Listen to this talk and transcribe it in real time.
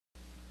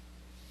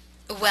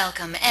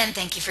Welcome and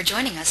thank you for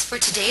joining us for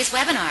today's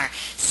webinar,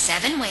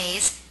 7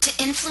 Ways to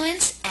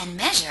Influence and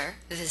Measure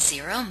the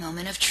Zero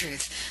Moment of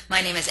Truth.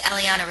 My name is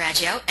Eliana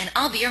Raggio and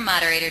I'll be your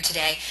moderator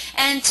today,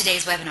 and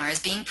today's webinar is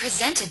being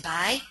presented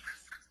by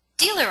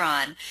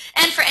Dealeron.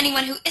 And for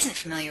anyone who isn't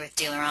familiar with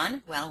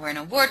Dealeron, well, we're an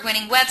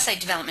award-winning website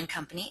development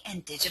company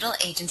and digital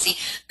agency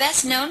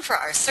best known for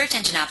our search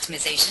engine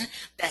optimization,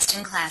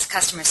 best-in-class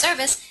customer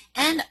service,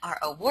 and our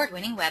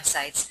award-winning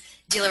websites.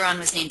 Dealeron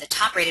was named the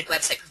top-rated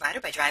website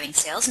provider by Driving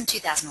Sales in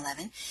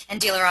 2011,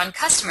 and Dealeron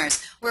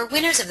customers were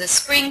winners of the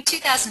Spring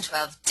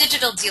 2012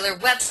 Digital Dealer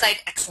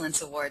Website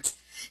Excellence Awards.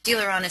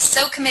 Dealeron is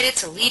so committed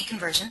to lead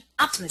conversion,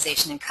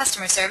 optimization, and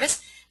customer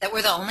service that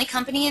we're the only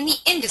company in the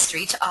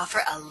industry to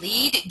offer a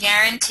lead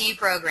guarantee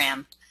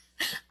program.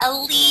 A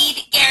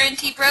lead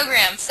guarantee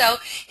program. So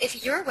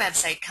if your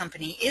website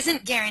company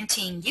isn't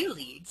guaranteeing you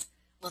leads,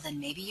 well then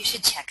maybe you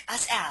should check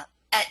us out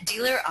at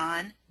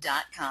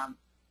dealeron.com.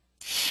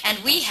 And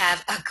we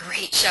have a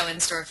great show in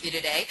store for you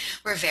today.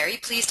 We're very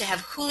pleased to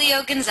have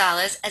Julio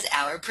Gonzales as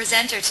our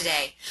presenter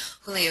today.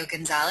 Julio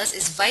Gonzales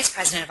is Vice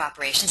President of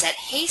Operations at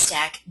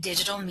Haystak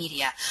Digital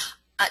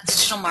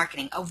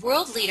Marketing, a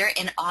world leader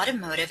in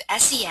automotive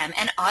SEM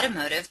and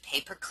automotive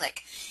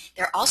pay-per-click.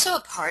 They're also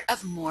a part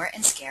of More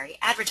and Scary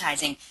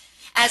Advertising.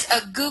 As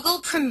a Google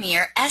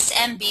Premier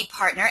SMB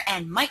partner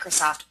and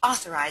Microsoft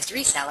authorized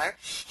reseller,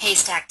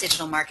 Haystak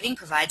Digital Marketing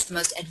provides the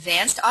most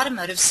advanced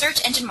automotive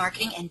search engine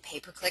marketing and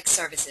pay-per-click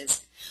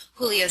services.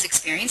 Julio's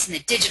experience in the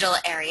digital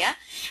area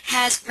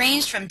has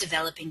ranged from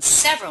developing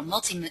several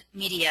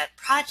multimedia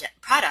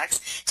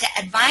products to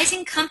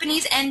advising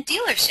companies and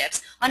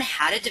dealerships on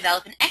how to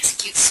develop and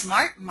execute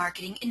smart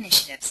marketing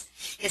initiatives.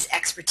 His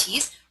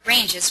expertise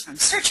ranges from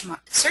search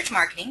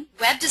marketing,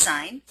 web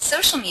design,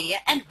 social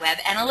media, and web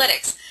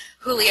analytics.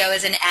 Julio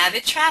is an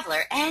avid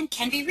traveler and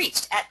can be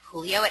reached at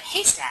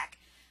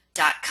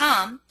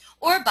julio@haystak.com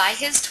or by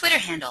his Twitter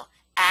handle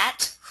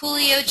at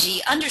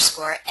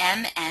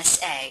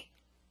 @JulioG_MSA.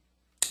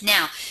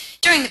 Now,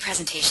 during the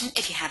presentation,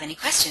 if you have any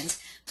questions,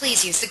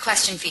 please use the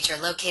question feature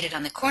located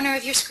on the corner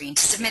of your screen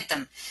to submit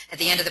them. At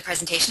the end of the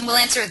presentation, we'll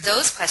answer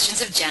those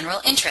questions of general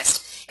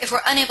interest. If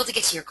we're unable to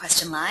get to your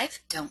question live,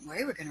 don't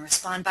worry, we're going to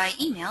respond by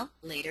email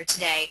later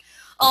today.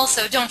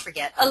 Also, don't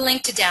forget, a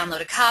link to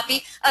download a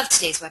copy of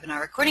today's webinar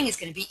recording is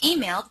going to be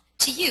emailed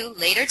to you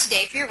later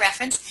today for your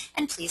reference,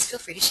 and please feel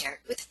free to share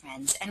it with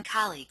friends and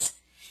colleagues.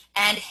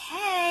 And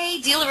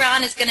hey,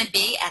 Dealeron is going to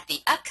be at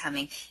the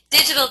upcoming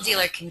Digital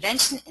Dealer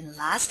Convention in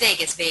Las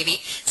Vegas,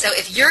 baby. So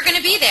if you're going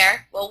to be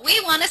there, well, we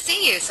want to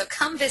see you. So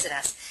come visit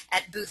us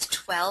at booth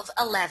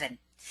 1211.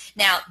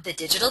 Now, the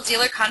Digital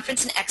Dealer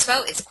Conference and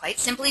Expo is quite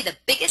simply the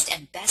biggest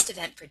and best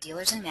event for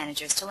dealers and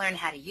managers to learn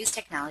how to use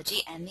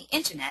technology and the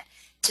Internet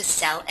to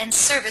sell and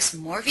service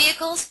more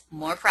vehicles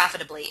more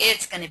profitably.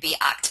 It's going to be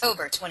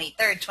October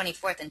 23rd,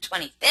 24th, and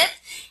 25th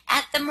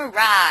at the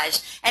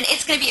Mirage. And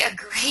it's going to be a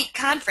great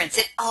conference.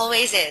 It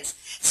always is.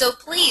 So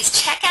please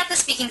check out the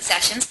speaking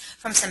sessions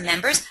from some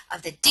members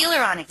of the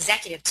Dealeron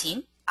executive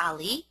team,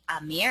 Ali,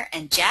 Amir,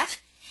 and Jeff,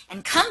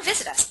 and come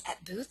visit us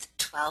at booth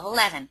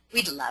 1211.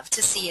 We'd love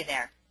to see you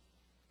there.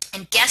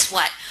 And guess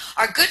what?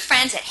 Our good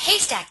friends at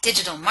Haystak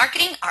Digital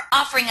Marketing are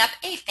offering up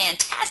a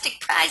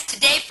fantastic prize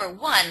today for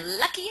one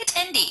lucky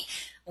attendee.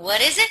 What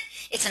is it?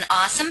 It's an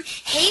awesome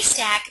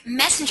Haystak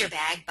messenger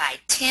bag by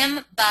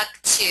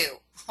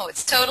Timbuktu. Oh,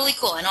 it's totally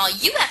cool. And all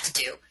you have to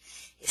do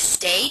is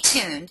stay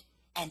tuned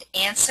and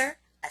answer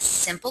a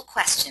simple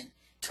question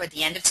toward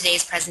the end of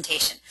today's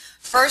presentation.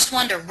 First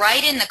one to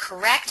write in the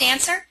correct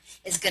answer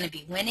is going to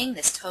be winning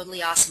this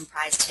totally awesome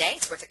prize today.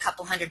 It's worth a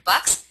couple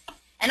 $100.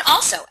 And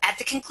also, at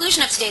the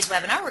conclusion of today's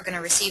webinar, you're going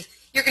to receive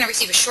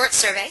a short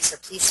survey, so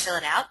please fill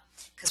it out,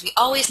 because we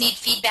always need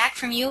feedback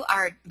from you,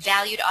 our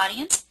valued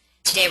audience.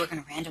 Today, we're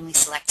going to randomly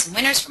select some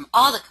winners from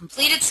all the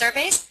completed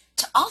surveys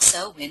to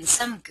also win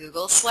some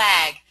Google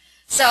swag.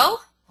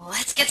 So,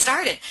 let's get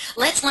started.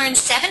 Let's learn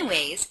 7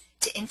 ways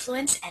to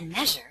influence and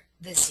measure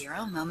the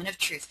zero moment of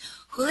truth.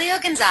 Julio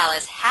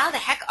Gonzales, how the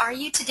heck are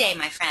you today,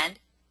 my friend?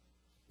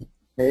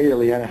 Hey,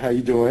 Eliana, how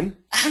you doing?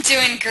 I'm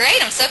doing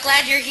great. I'm so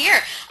glad you're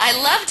here. I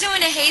love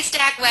doing a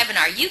Haystak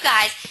webinar. You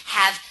guys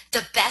have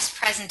the best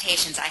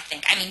presentations, I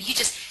think. I mean,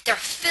 they're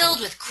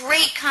filled with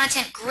great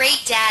content,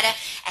 great data,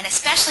 and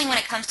especially when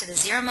it comes to the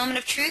zero moment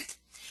of truth.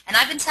 And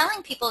I've been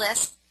telling people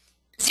this.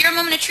 Zero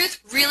moment of truth,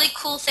 really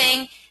cool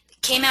thing.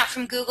 Came out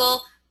from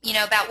Google,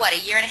 about what, a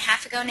year and a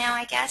half ago now,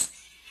 I guess.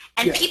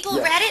 And people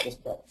read it.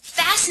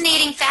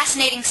 Fascinating,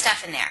 fascinating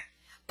stuff in there.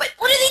 But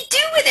what do they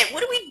do with it?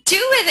 What do we do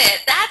with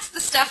it? That's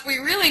the stuff we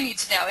really need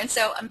to know. And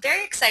so I'm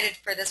very excited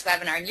for this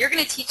webinar, and you're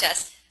going to teach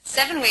us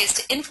 7 ways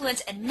to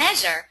influence and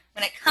measure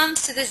when it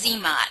comes to the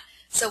ZMOT.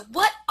 So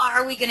what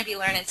are we going to be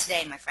learning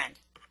today, my friend?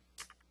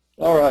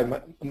 All right,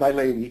 my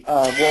lady.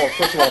 Well,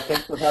 first of all,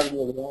 thanks for having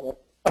me,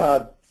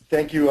 Eliana.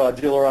 Thank you,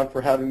 Dealeron,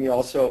 for having me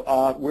also.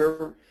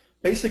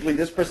 Basically,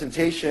 this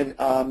presentation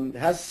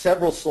has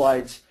several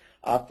slides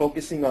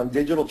focusing on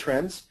digital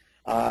trends.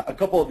 A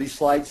couple of these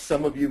slides,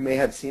 some of you may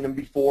have seen them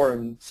before,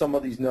 and some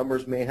of these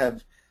numbers may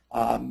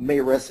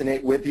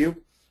resonate with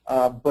you.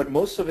 But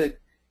most of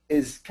it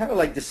is kind of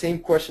like the same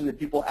question that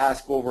people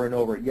ask over and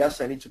over.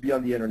 Yes, I need to be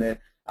on the internet.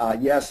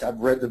 Yes, I've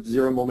read the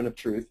 0 Moment of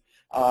Truth.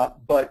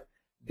 But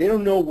they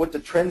don't know what the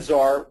trends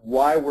are,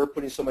 why we're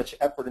putting so much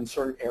effort in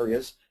certain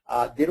areas.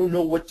 They don't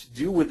know what to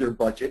do with their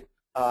budget.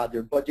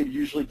 Their budget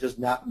usually does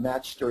not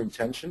match their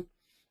intention.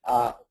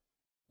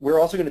 We're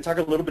also going to talk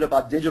a little bit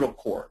about digital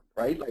core,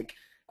 right? Like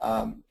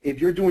if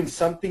you're doing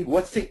something,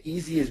 what's the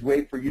easiest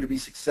way for you to be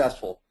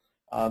successful?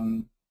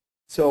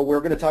 So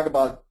we're going to talk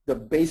about the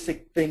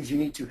basic things you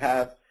need to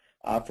have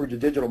for your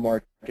digital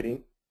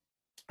marketing.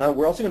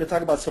 We're also going to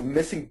talk about some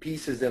missing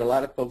pieces that a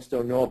lot of folks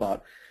don't know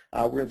about.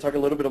 We're going to talk a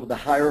little bit about the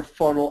higher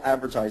funnel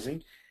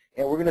advertising,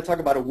 and we're going to talk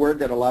about a word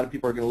that a lot of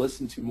people are going to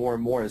listen to more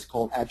and more. Is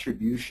called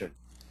attribution.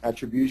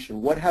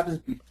 Attribution. What happens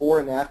before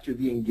and after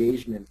the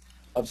engagement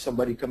of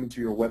somebody coming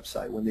to your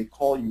website? When they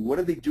call you, what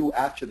do they do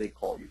after they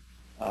call you?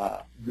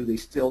 Do they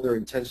still, their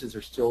intentions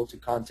are still to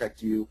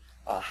contact you?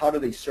 How do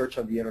they search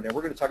on the internet?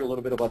 We're going to talk a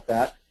little bit about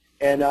that,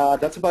 and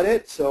that's about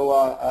it.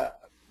 So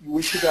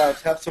we should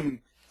have some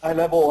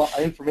high-level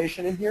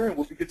information in here, and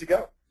we'll be good to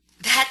go.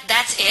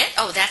 That's it?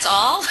 Oh, that's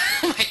all?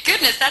 Oh my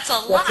goodness, that's a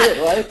lot. That's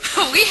it,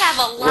 right? We have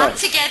a lot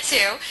to get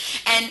to.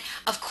 And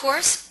of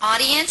course,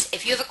 audience,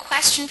 if you have a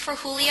question for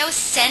Julio,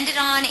 send it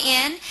on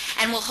in,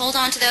 and we'll hold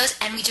on to those,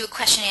 and we do a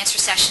question and answer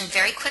session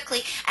very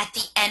quickly at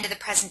the end of the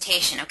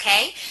presentation,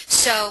 okay?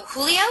 So,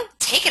 Julio,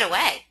 take it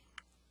away.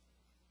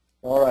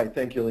 All right,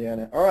 thank you,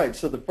 Leanna. All right,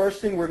 so the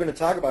first thing we're going to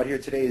talk about here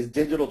today is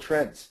digital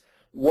trends.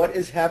 What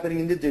is happening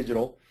in the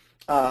digital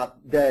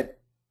that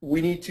we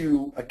need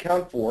to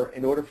account for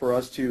in order for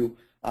us to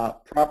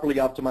properly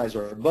optimize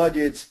our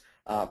budgets,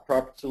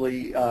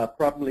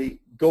 properly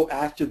go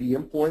after the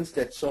influence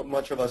that so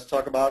much of us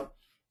talk about,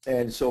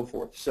 and so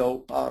forth.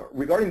 So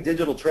regarding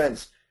digital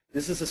trends,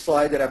 this is a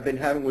slide that I've been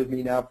having with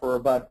me now for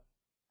about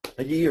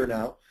a year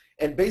now,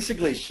 and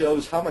basically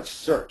shows how much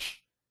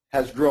search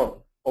has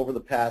grown over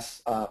the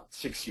past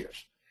 6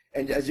 years.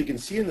 And as you can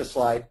see in the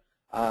slide,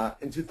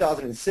 in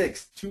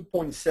 2006,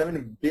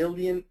 2.7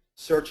 billion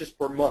searches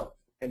per month.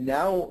 And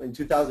now in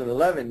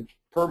 2011,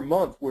 per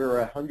month, we're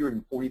at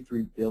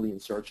 143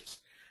 billion searches.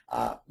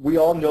 We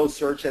all know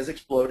search has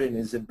exploded and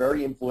is a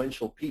very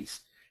influential piece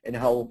in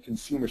how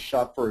consumers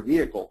shop for a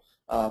vehicle,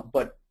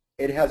 but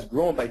it has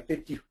grown by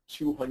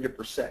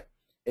 5,200%.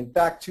 In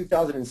fact,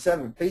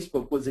 2007,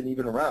 Facebook wasn't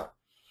even around.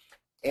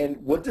 And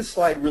what this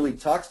slide really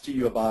talks to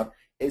you about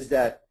is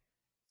that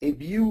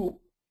if you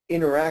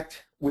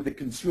interact with a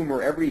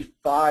consumer every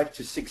 5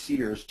 to 6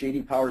 years,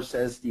 J.D. Power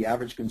says the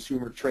average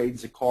consumer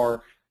trades a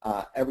car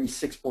every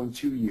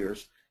 6.2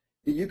 years,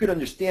 that you could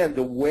understand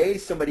the way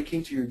somebody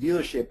came to your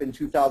dealership in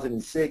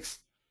 2006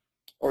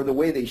 or the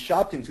way they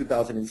shopped in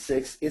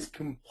 2006 is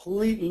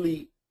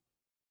completely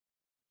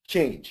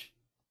changed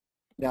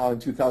now in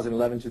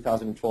 2011,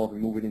 2012,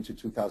 and moving into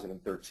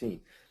 2013.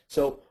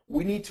 So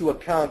we need to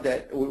account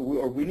that,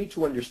 or we need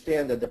to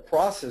understand that the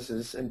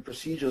processes and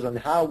procedures on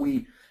how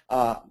we,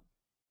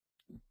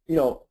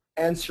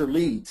 answer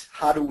leads,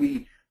 how do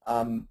we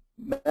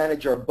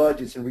manage our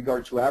budgets in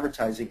regard to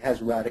advertising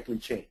has radically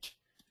changed.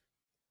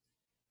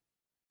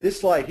 This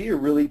slide here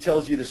really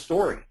tells you the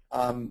story.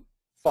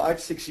 5,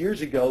 6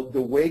 years ago,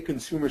 the way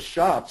consumers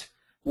shopped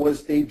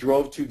was they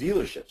drove to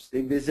dealerships.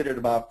 They visited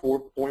about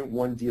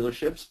 4.1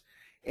 dealerships,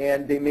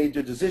 and they made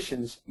their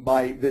decisions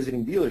by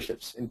visiting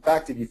dealerships. In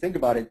fact, if you think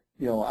about it,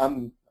 I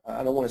don't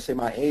want to say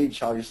my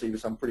age, obviously,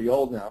 because I'm pretty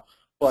old now,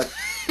 but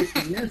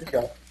 15 years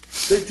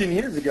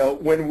ago,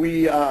 when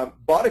we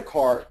bought a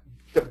car,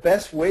 the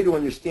best way to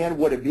understand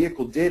what a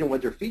vehicle did and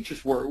what their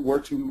features were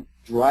to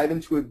drive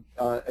into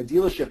a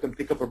dealership and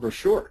pick up a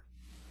brochure.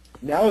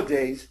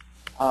 Nowadays,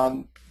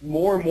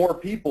 more and more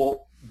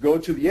people go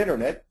to the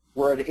internet.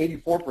 We're at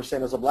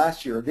 84% as of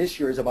last year. This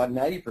year is about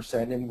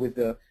 90%, and with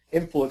the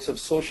influx of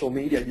social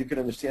media, you can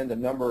understand the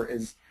number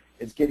is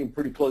getting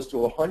pretty close to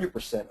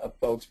 100% of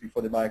folks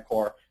before they buy a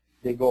car,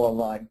 they go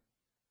online.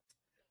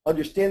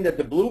 Understand that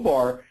the blue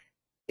bar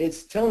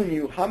is telling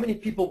you how many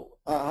people,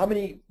 how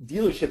many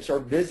dealerships are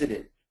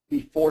visited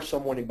before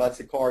someone buys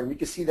a car, and you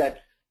can see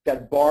that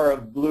bar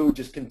of blue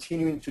just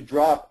continuing to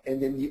drop,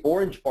 and then the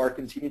orange bar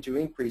continue to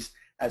increase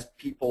as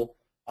people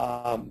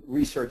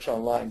research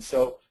online.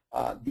 So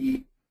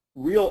the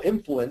real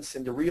influence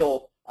and the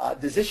real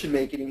decision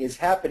making is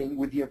happening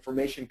with the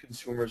information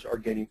consumers are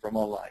getting from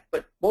online.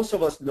 But most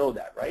of us know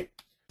that, right?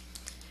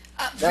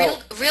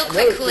 Real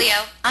quick,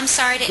 Julio, I'm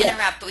sorry to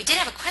interrupt, but we did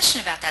have a question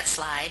about that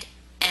slide,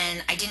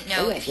 and I didn't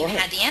know if you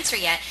had the answer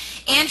yet.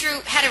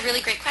 Andrew had a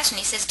really great question.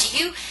 He says, do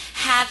you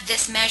have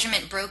this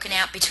measurement broken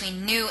out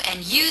between new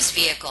and used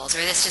vehicles, or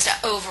is this just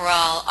an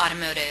overall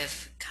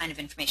automotive kind of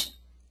information?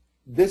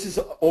 This is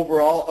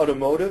overall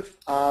automotive.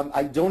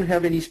 I don't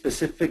have any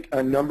specific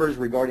numbers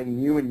regarding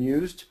new and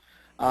used.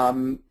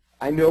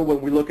 I know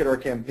when we look at our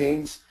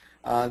campaigns,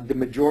 the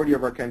majority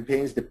of our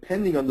campaigns,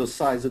 depending on the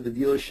size of the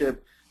dealership,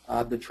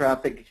 the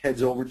traffic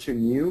heads over to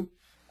new,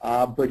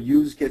 but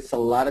used gets a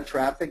lot of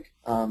traffic.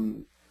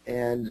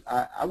 And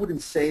I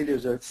wouldn't say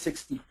there's a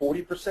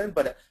 60-40%,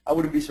 but I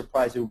wouldn't be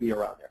surprised it would be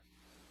around there.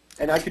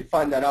 And I could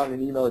find that out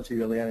and email it to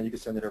you, Leanna. You can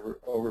send it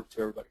over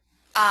to everybody.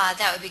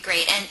 That would be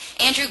great. And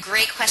Andrew,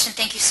 great question.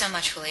 Thank you so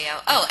much,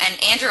 Julio. Oh,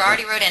 and Andrew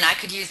already wrote in, I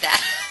could use that.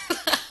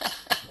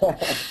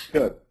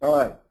 Good. All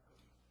right.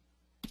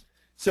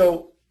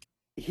 So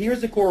here's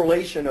the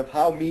correlation of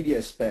how media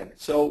is spent.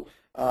 So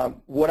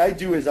what I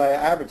do is I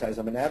advertise.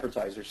 I'm an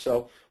advertiser.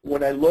 So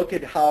when I look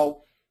at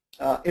how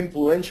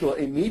influential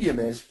a medium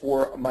is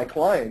for my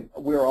client,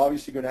 we're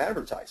obviously going to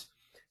advertise.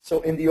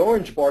 So in the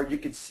orange bar, you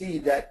can see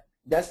that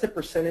that's the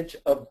percentage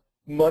of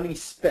money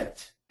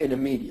spent in a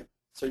medium.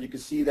 So you can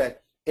see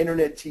that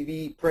internet,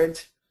 TV,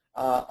 print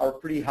are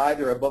pretty high.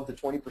 They're above the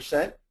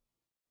 20%.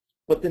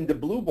 But then the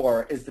blue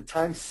bar is the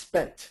time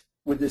spent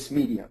with this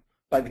medium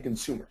by the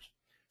consumers.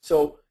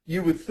 So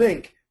you would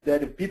think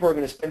that if people are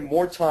going to spend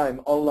more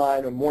time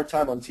online or more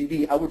time on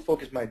TV, I would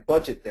focus my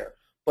budget there.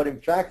 But in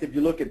fact, if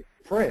you look at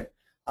print,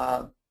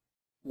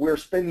 we're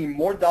spending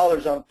more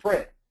dollars on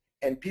print,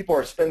 and people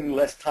are spending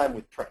less time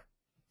with print.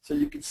 So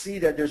you can see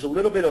that there's a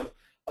little bit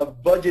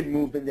of budget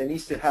movement that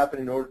needs to happen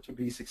in order to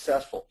be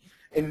successful.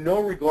 In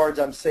no regards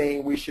I'm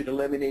saying we should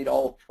eliminate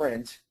all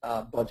print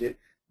budget,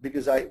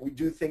 because we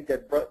do think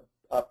that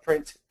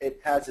print, it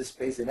has a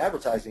space in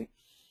advertising.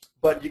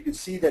 But you can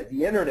see that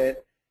the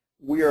internet,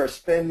 we are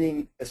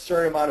spending a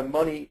certain amount of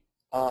money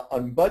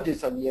on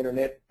budgets on the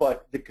internet,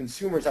 but the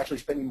consumer is actually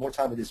spending more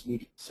time with this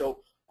medium. So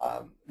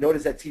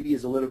notice that TV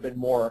is a little bit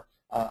more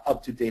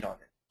up to date on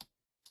it.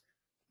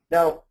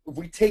 Now, if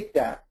we take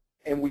that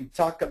and we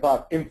talk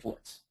about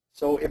influence.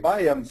 So if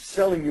I am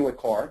selling you a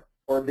car,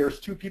 or there's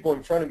 2 people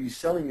in front of you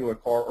selling you a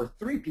car, or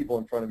 3 people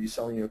in front of you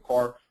selling you a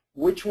car,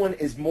 which one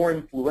is more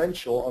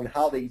influential on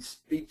how they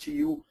speak to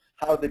you,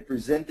 how they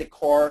present the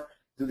car?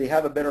 Do they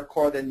have a better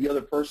car than the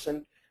other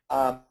person?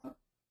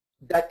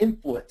 That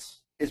influence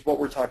is what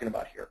we're talking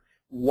about here.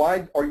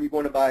 Why are you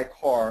going to buy a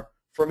car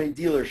from a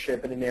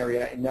dealership in an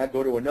area and not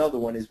go to another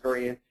one is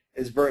very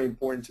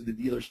important to the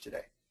dealers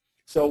today.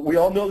 So we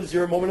all know the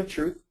zero moment of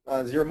truth.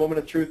 Zero moment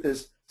of truth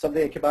is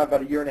something that came out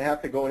about 1.5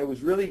 years ago, and it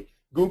was really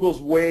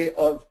Google's way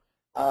of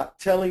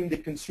telling the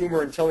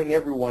consumer and telling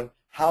everyone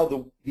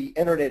how the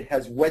internet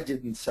has wedged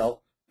itself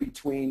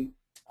between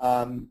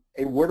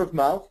a word of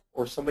mouth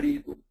or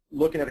somebody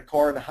looking at a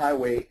car on the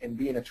highway and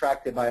being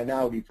attracted by an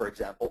Audi, for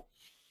example.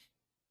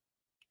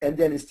 And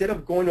then instead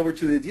of going over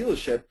to the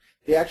dealership,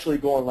 they actually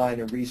go online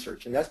and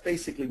research. And that's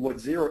basically what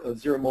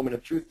zero moment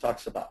of truth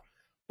talks about.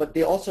 But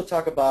they also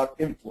talk about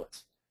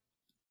influence.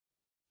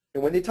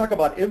 And when they talk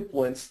about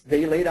influence,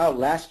 they laid out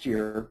last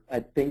year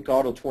at Think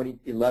Auto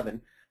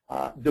 2011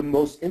 the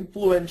most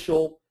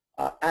influential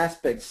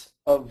aspects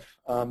of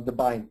the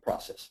buying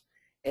process.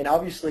 And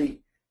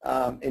obviously,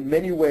 in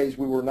many ways,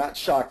 we were not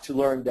shocked to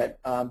learn that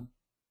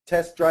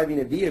test driving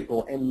a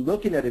vehicle and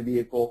looking at a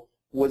vehicle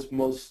was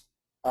most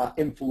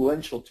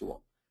influential to them.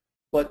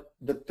 But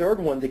the third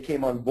one that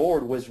came on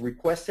board was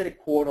requested a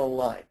quote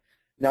online.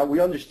 Now, we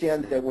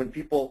understand that when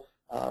people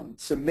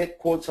submit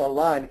quotes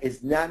online,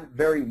 it's not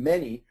very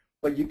many,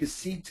 but you can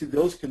see to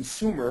those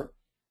consumers,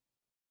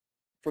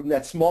 from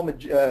that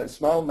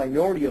small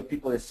minority of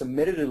people that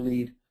submitted a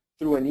lead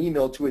through an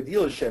email to a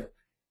dealership,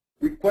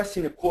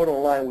 requesting a quote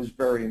online was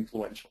very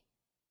influential.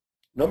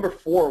 Number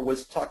 4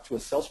 was talk to a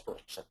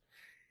salesperson.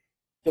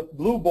 The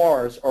blue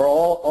bars are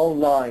all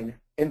online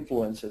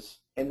influences,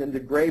 and then the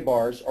gray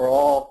bars are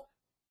all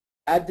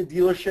at the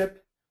dealership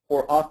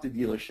or off the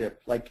dealership,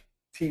 like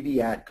TV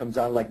ad comes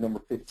on like number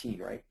 15,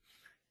 right?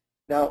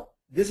 Now,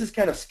 this is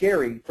kind of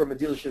scary from a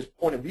dealership's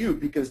point of view,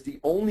 because the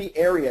only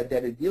area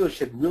that a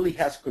dealership really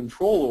has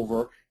control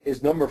over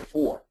is number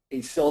 4,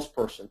 a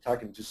salesperson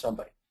talking to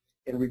somebody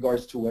in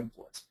regards to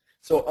influence.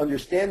 So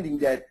understanding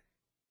that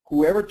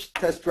whoever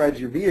test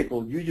drives your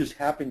vehicle, you just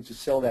happen to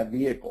sell that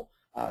vehicle.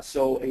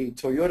 So a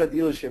Toyota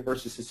dealership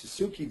versus a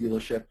Suzuki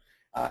dealership,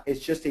 it's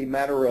just a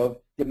matter of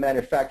the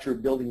manufacturer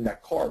building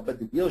that car, but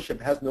the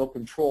dealership has no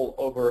control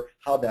over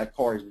how that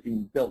car is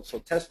being built. So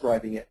test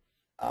driving it,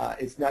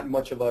 it's not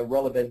much of a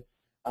relevant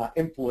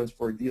influence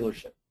for a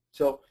dealership.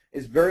 So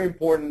it's very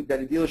important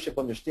that a dealership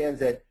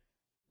understands that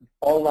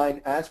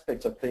online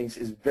aspects of things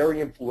is very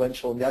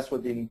influential, and that's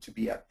what they need to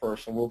be at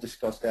first, and we'll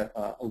discuss that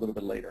a little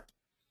bit later.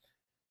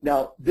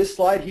 Now, this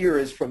slide here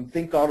is from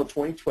Think Auto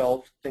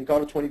 2012. Think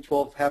Auto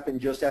 2012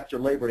 happened just after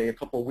Labor Day a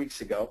couple of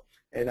weeks ago,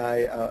 and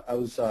I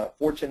was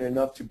fortunate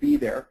enough to be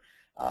there.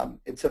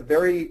 It's a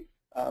very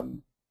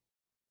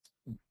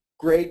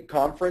great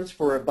conference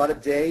for about a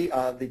day.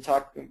 They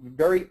talk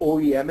very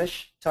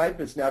OEM-ish type.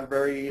 It's not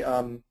very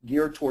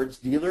geared towards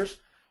dealers,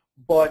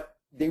 but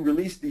they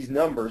released these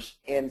numbers,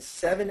 and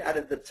 7 out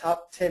of the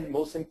top 10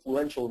 most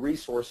influential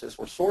resources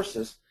or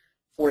sources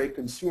for a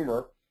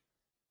consumer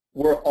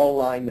were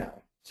online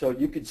now. So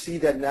you could see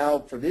that now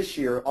for this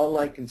year,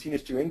 online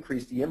continues to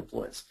increase the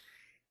influence.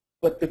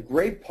 But the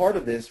great part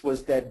of this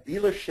was that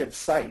dealership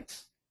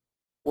sites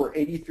were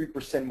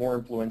 83% more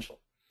influential.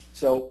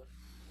 So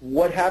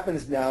what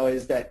happens now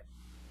is that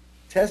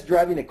test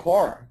driving a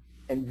car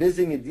and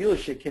visiting a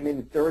dealership came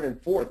in 3rd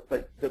and 4th,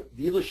 but the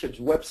dealership's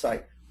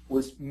website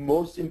was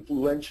most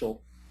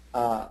influential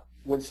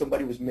when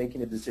somebody was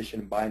making a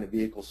decision and buying a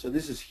vehicle. So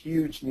this is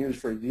huge news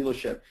for a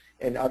dealership.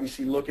 And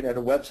obviously looking at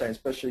a website,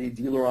 especially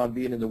Dealeron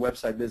being in the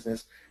website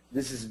business,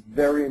 this is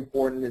very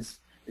important.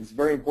 It's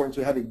very important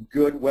to have a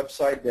good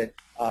website that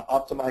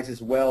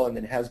optimizes well and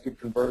then has good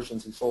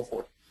conversions and so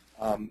forth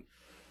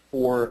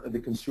for the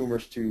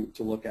consumers to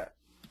look at.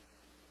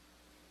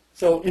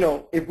 So,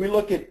 if we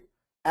look at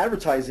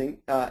advertising,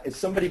 if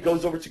somebody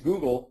goes over to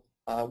Google,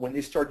 when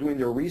they start doing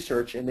their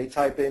research and they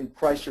type in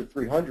Chrysler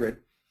 300,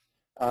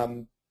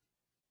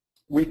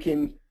 we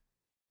can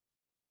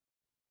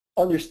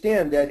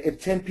understand that if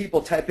 10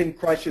 people type in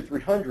Chrysler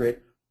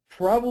 300,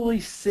 probably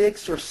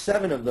 6 or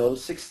 7 of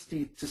those,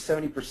 60 to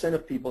 70%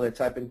 of people that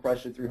type in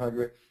Chrysler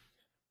 300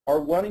 are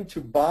wanting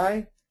to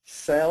buy,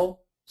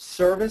 sell,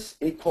 service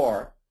a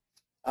car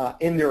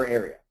in their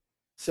area.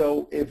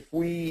 So if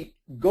we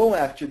go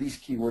after these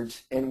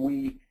keywords and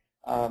we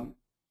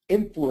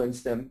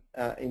influence them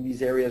in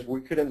these areas,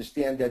 we could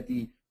understand that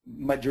the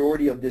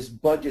majority of this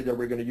budget that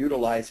we're going to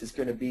utilize is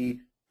going to be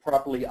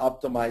properly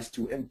optimized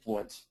to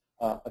influence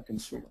a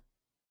consumer.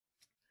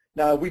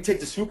 Now, if we take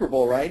the Super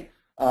Bowl, right?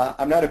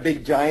 I'm not a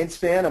big Giants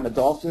fan. I'm a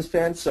Dolphins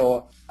fan,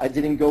 so I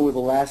didn't go with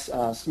the last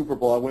Super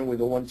Bowl. I went with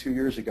the one 2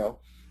 years ago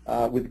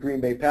with the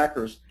Green Bay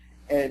Packers.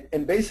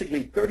 And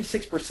basically,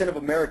 36% of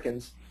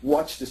Americans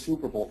watch the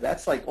Super Bowl.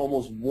 That's like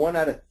almost 1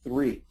 out of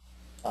 3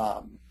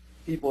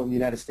 people in the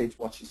United States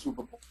watch the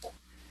Super Bowl.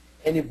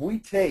 And if we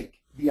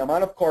take the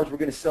amount of cars we're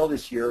going to sell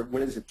this year,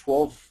 what is it,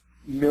 12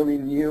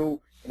 million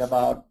new and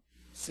about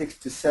 6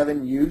 to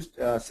 7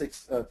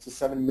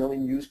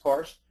 million used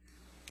cars,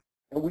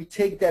 and we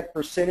take that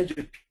percentage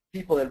of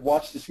people that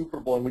watch the Super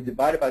Bowl and we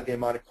divide it by the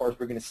amount of cars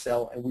we're going to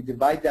sell, and we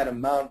divide that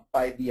amount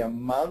by the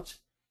amount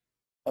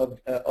of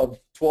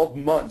 12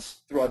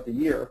 months throughout the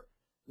year,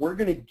 we're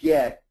going to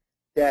get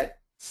that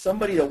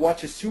somebody that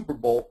watches Super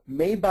Bowl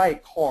may buy a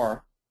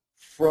car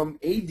from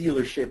a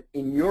dealership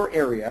in your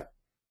area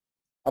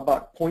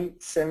about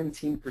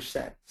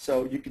 0.17%.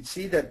 So you can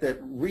see that the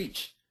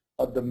reach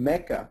of the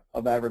mecca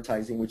of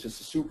advertising, which is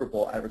the Super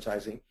Bowl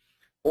advertising,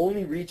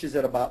 only reaches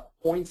at about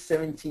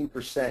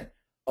 0.17%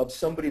 of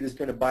somebody that's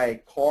going to buy a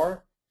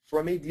car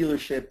from a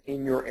dealership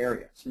in your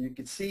area. So you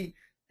can see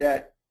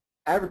that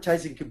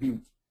advertising could be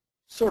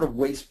sort of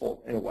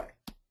wasteful in a way.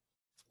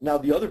 Now,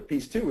 the other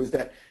piece, too, is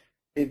that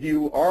if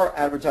you are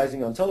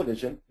advertising on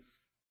television,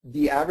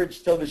 the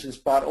average television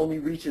spot only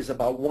reaches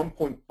about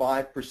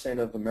 1.5%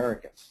 of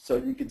Americans. So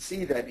you can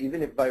see that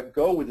even if I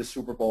go with the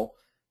Super Bowl,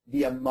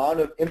 the amount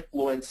of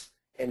influence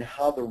and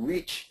how the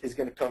reach is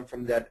going to come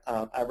from that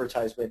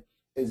advertisement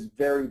is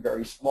very,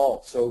 very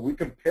small. So we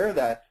compare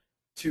that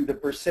to the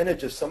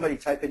percentage of somebody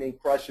typing in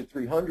Chrysler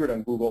 300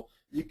 on Google,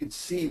 you can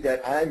see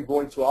that I'm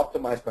going to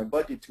optimize my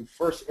budget to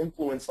first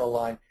influence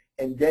online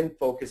and then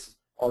focus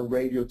on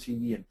radio,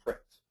 TV, and print.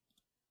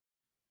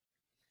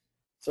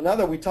 So now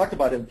that we talked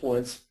about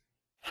influence,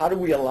 how do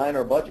we align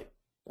our budget?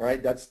 All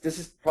right, this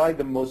is probably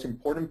the most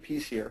important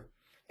piece here.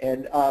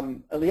 And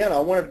Eliana, I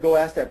wanted to go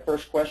ask that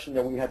first question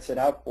that we had set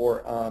out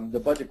for, the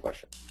budget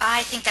question.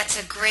 I think that's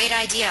a great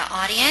idea,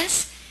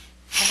 audience.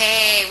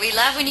 Hey, we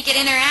love when you get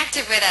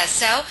interactive with us.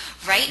 So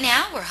right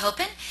now, we're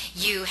hoping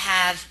you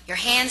have your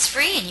hands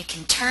free and you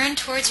can turn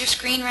towards your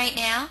screen right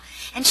now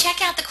and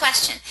check out the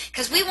question,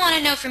 because we want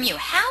to know from you,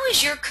 how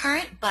is your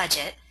current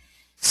budget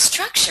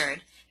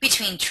structured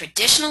between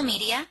traditional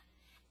media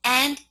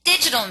and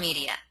digital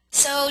media?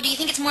 So do you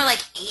think it's more like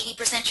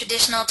 80%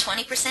 traditional,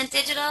 20%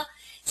 digital,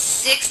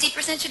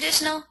 60%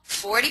 traditional,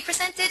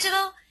 40%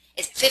 digital?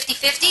 Is it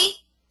 50-50?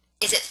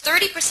 Is it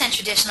 30%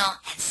 traditional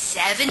and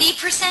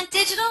 70%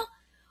 digital?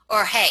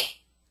 Or,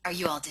 hey, are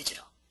you all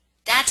digital?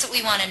 That's what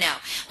we want to know.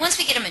 Once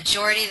we get a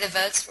majority of the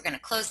votes, we're going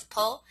to close the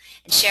poll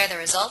and share the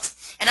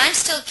results. And I'm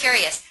still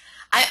curious.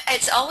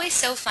 It's always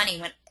so funny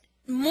when,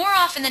 more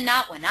often than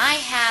not, when I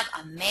have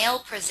a male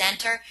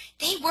presenter,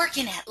 they work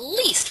in at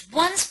least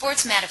one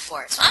sports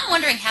metaphor. So I'm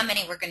wondering how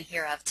many we're going to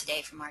hear of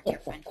today from our dear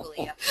friend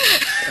Julio.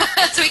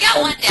 So we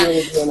got one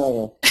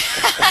down.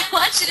 I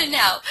want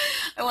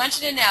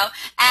you to know,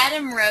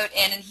 Adam wrote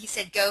in and he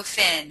said, go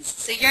Finns.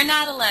 So you're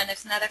not alone.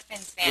 There's another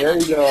Finns fan. There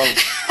you go.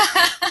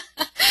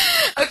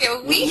 Okay,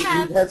 well, we've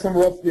had some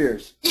rough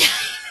years. Yeah,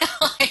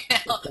 I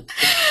know.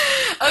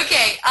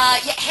 Okay,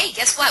 yeah, hey,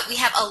 guess what? We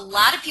have a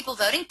lot of people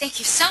voting. Thank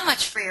you so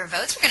much for your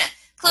votes. We're going to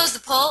close the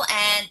poll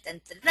and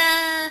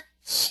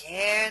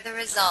share the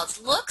results.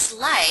 Looks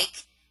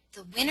like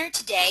the winner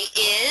today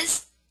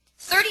is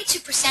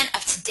 32%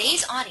 of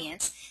today's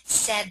audience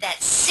said that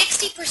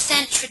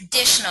 60%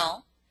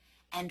 traditional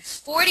and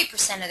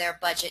 40% of their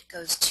budget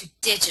goes to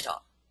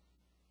digital.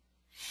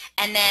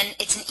 And then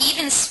it's an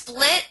even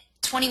split.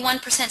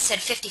 21% said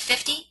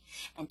 50-50,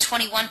 and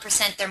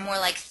 21% they're more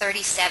like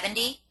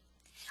 30-70.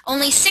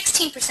 Only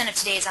 16% of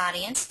today's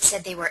audience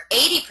said they were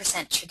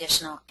 80%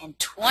 traditional and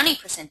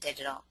 20%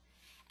 digital.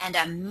 And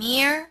a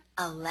mere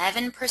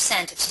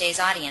 11% of today's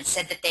audience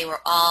said that they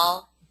were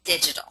all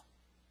digital.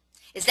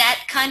 Is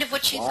that kind of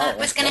what you thought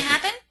was going to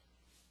happen?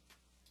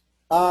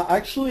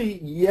 Actually,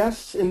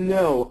 yes and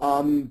no,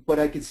 but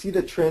I could see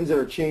the trends that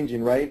are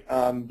changing, right?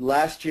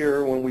 Last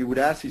year when we would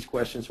ask these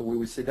questions, or we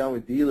would sit down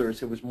with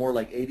dealers, it was more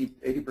like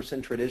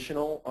 80%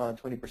 traditional,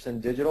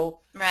 20%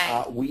 digital.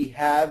 Right. We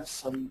have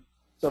some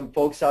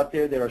folks out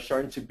there that are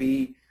starting to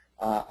be,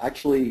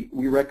 actually,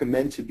 we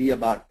recommend to be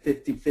about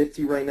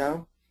 50-50 right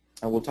now,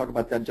 and we'll talk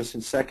about that just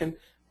in a second.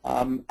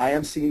 I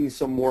am seeing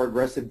some more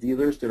aggressive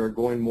dealers that are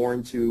going more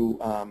into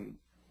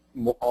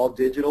all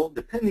digital,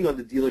 depending on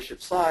the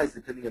dealership size,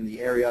 depending on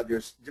the area.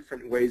 There's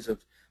different ways of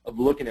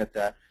looking at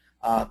that.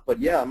 But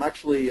yeah, I'm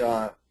actually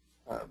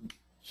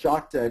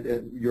shocked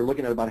that you're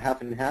looking at about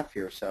half and half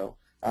here. So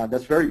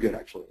that's very good,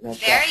 actually.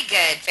 Very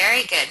good,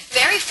 very good.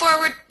 Very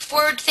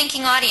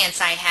forward-thinking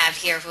audience I have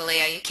here,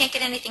 Julio. You can't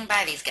get anything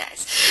by these guys.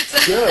 So.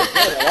 Good,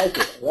 good. I like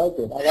it. I like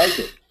it. I like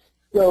it.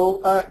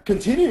 So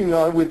continuing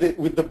on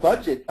with the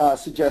budget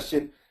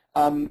suggestion.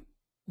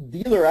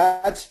 Dealer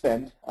ad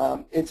spend,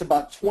 it's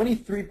about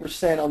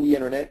 23% on the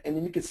internet, and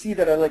then you can see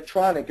that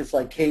electronic is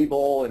like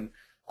cable and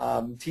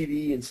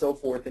TV and so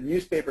forth, and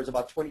newspapers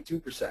about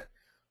 22%.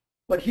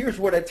 But here's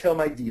what I tell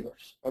my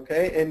dealers,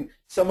 okay? And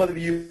some of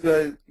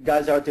you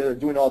guys out there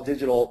doing all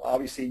digital,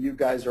 obviously you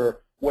guys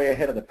are way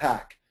ahead of the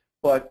pack,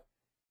 but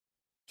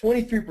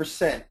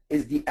 23%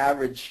 is the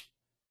average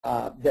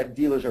that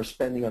dealers are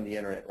spending on the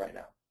internet right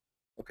now,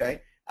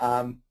 okay?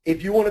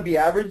 If you want to be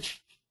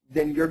average,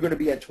 then you're going to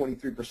be at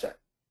 23%.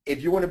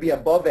 If you want to be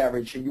above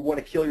average and you want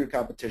to kill your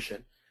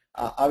competition,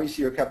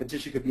 obviously your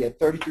competition could be at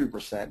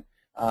 33%,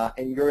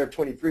 and you're at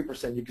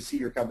 23%. You can see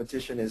your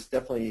competition is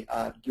definitely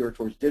geared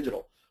towards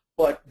digital.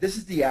 But this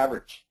is the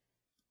average.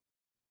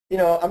 You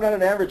know, I'm not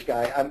an average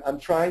guy.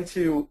 I'm trying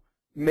to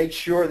make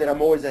sure that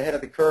I'm always ahead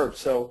of the curve.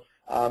 So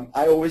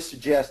I always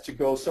suggest to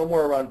go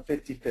somewhere around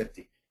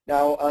 50-50.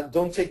 Now,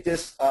 don't take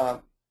this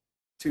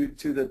to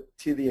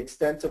the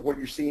extent of what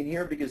you're seeing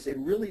here, because it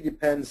really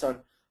depends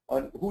on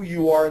who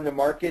you are in the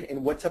market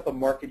and what type of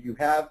market you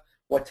have,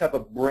 what type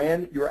of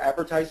brand you're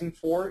advertising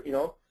for. You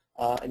know,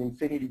 an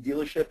Infiniti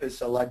dealership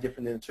is a lot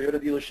different than a Toyota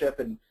dealership,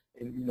 and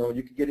you know,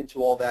 you could get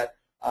into all that.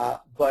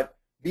 But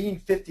being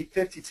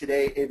 50-50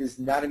 today, it is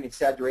not an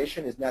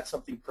exaggeration. It's not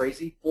something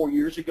crazy. 4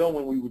 years ago,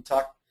 when we would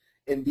talk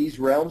in these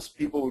realms,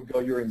 people would go,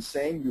 "You're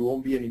insane. You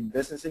won't be in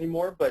business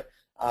anymore." But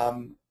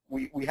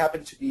we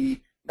happen to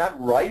be not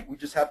right. We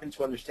just happen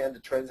to understand the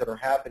trends that are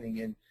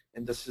happening,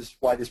 and this is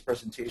why this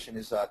presentation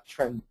is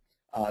trend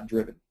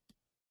driven.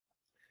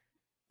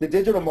 The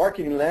digital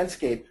marketing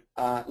landscape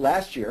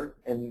last year,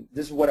 and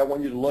this is what I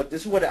want you to look,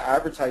 this is what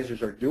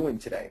advertisers are doing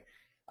today.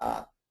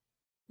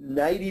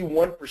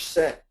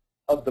 91%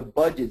 of the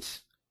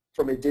budgets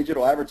from a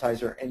digital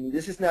advertiser, and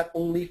this is not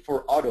only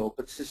for auto,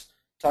 but this is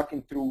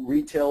talking through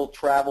retail,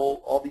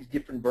 travel, all these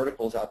different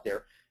verticals out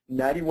there.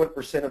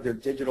 91% of their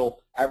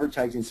digital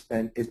advertising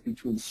spend is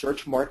between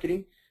search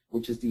marketing,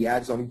 which is the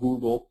ads on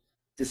Google,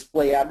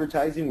 display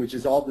advertising, which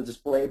is all the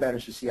display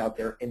banners you see out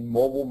there, and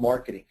mobile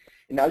marketing.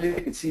 And now you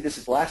can see this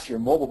is last year.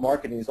 Mobile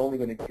marketing is only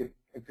going to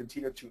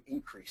continue to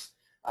increase.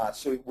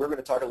 So we're going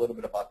to talk a little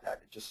bit about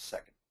that in just a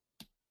second.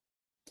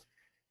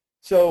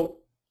 So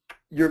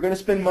you're going to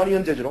spend money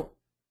on digital,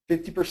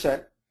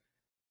 50%,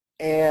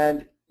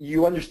 and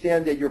you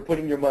understand that you're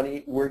putting your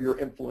money where your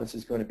influence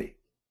is going to be.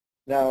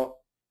 Now,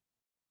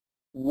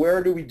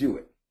 where do we do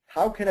it?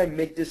 How can I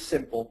make this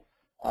simple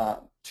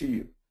to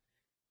you?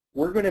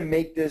 We're going to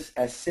make this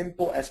as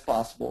simple as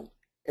possible,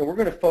 and we're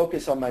going to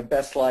focus on my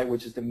best slide,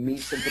 which is the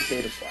meat and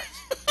potato slides.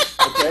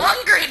 Okay? I'm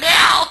hungry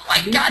now.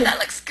 My God, that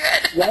looks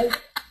good. Right?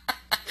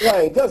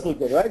 Right, it does look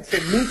good, right? So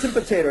meat and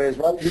potatoes,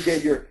 right? You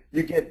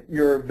get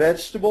your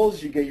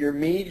vegetables, you get your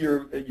meat,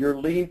 your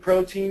lean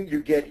protein,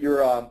 you get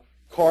your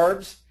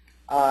carbs,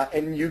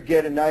 and you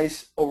get a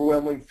nice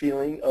overwhelming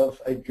feeling of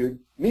a good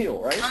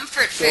meal, right?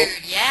 Comfort food,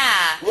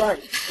 yeah.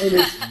 Right, and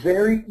it's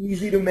very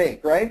easy to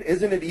make, right?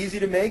 Isn't it easy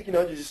to make? You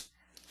know, you just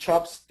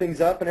chop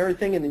things up and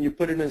everything, and then you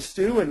put it in a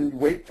stew and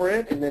wait for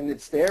it, and then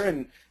it's there,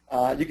 and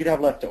you could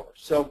have leftovers.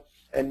 So,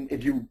 and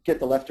if you get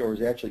the leftovers,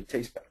 they actually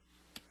taste better.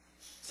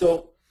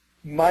 So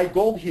my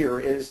goal here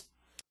is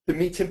the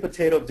meat and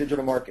potato of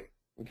digital marketing,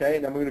 okay?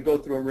 And I'm going to go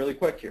through them really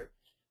quick here.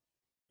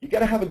 You got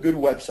to have a good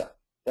website.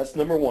 That's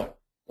number one,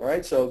 all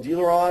right? So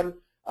DealerOn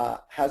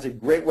has a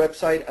great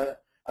website.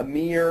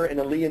 Amir and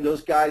Ali and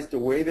those guys, the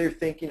way they're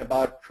thinking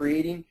about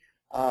creating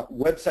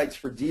websites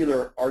for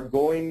dealer are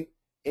going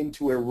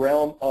into a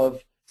realm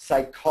of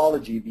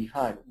psychology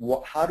behind.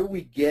 How do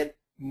we get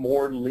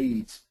more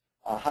leads?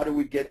 How do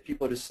we get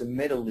people to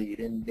submit a lead?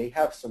 And they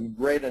have some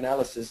great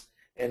analysis,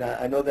 and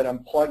I know that I'm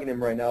plugging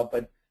them right now,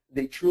 but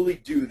they truly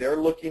do. They're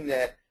looking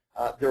at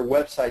their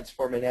websites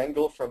from an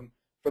angle, from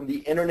the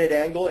internet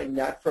angle, and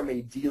not from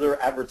a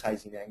dealer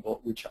advertising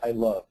angle, which I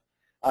love.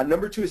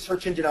 Number two is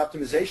search engine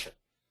optimization.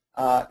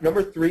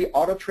 Number three,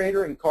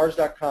 AutoTrader and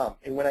Cars.com.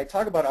 And when I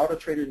talk about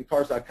AutoTrader and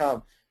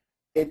Cars.com,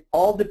 it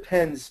all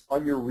depends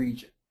on your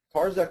region.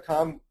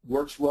 Cars.com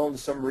works well in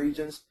some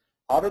regions.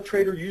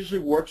 AutoTrader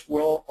usually works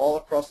well all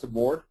across the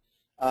board.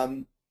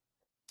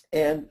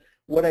 And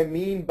what I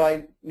mean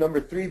by number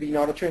three being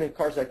AutoTrader and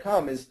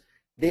Cars.com is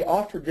they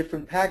offer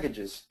different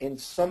packages, and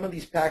some of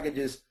these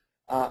packages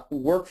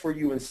work for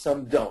you and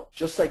some don't,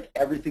 just like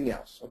everything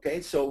else,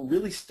 okay? So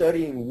really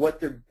studying what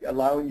they're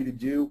allowing you to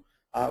do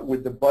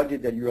with the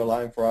budget that you're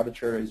allowing for Auto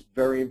Trader is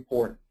very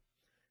important.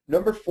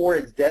 Number 4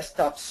 is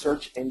desktop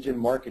search engine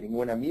marketing.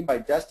 What I mean by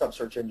desktop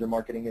search engine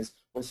marketing is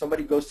when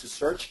somebody goes to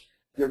search,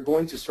 they're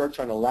going to search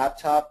on a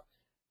laptop,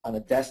 on a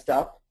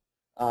desktop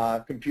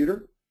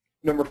computer.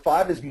 Number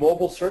 5 is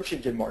mobile search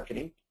engine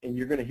marketing, and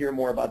you're going to hear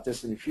more about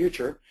this in the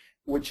future,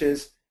 which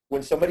is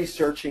when somebody's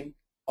searching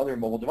on their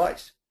mobile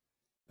device.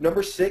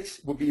 Number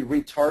 6 would be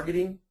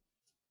retargeting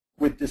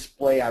with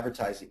display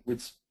advertising,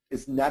 which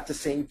is not the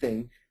same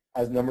thing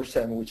as number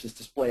 7, which is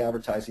display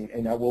advertising,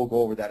 and I will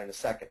go over that in a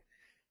second.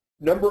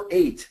 Number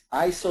 8,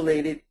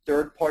 isolated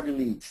third-party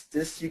leads.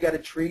 This you got to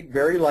treat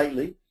very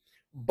lightly,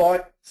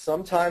 but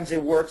sometimes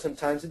it works,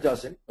 sometimes it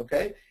doesn't,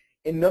 okay?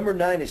 And number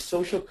 9 is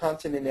social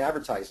content and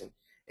advertising.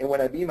 And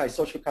when I mean by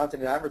social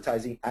content and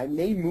advertising, I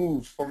may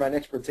move for my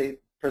next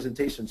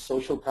presentation,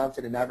 social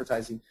content and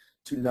advertising,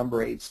 to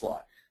number 8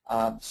 slot.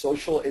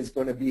 Social is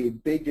going to be a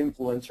big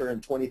influencer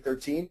in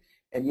 2013.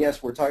 And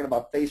yes, we're talking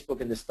about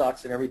Facebook and the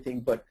stocks and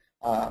everything, but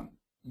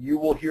you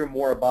will hear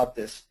more about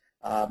this.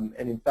 And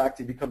in fact,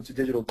 if you come to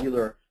Digital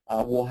Dealer,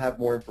 we'll have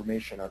more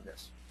information on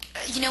this.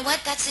 You know what?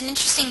 That's an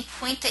interesting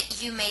point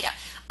that you made,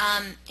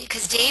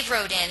 because Dave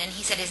wrote in and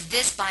he said, is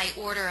this by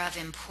order of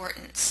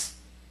importance?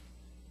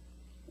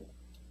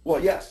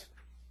 Well, yes.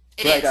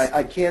 It right. is.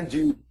 I can't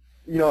do,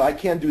 I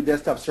can't do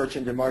desktop search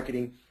engine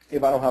marketing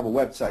if I don't have a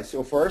website.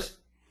 So first,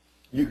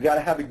 you've got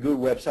to have a good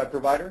website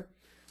provider.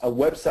 A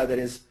website that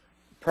is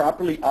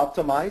properly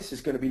optimized is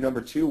going to be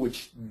number 2,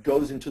 which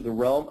goes into the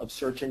realm of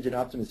search engine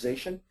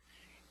optimization.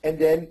 And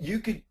then you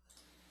could,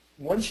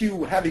 once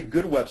you have a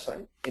good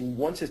website and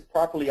once it's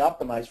properly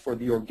optimized for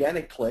the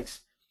organic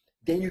clicks,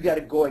 then you got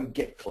to go and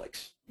get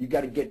clicks. You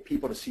got to get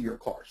people to see your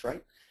cars,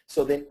 right?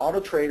 So then Auto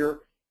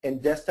Trader and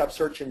desktop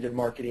search engine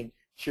marketing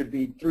should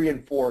be 3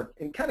 and 4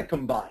 and kind of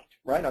combined,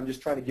 right? I'm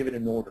just trying to give it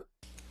an order.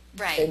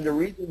 Right. And the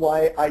reason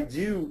why I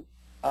do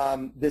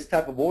this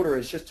type of order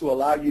is just to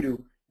allow you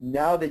to,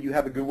 now that you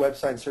have a good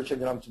website and search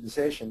engine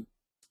optimization,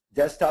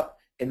 desktop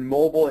and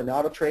mobile and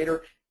Auto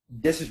Trader,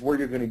 this is where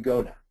you're going to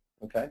go now,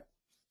 okay?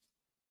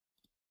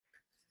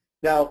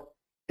 Now,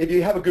 if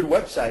you have a good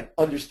website,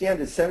 understand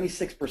that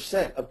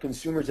 76% of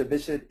consumers that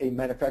visit a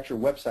manufacturer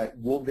website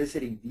will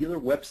visit a dealer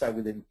website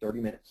within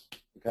 30 minutes,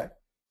 okay?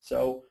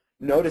 So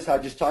notice how I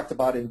just talked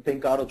about in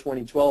Think Auto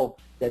 2012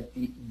 that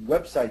the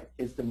website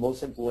is the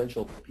most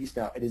influential piece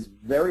now. It is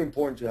very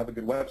important to have a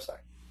good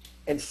website.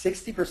 And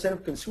 60%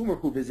 of consumers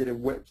who visit a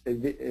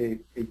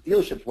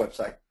dealership's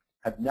website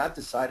have not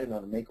decided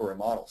on a make or a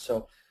model.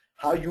 So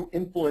how you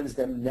influence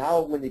them now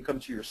when they come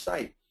to your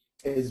site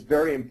is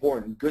very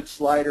important. Good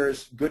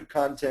sliders, good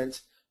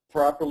content,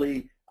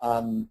 properly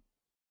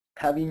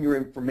having your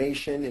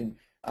information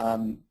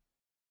and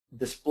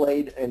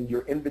displayed and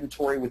your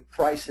inventory with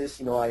prices.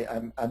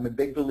 I'm a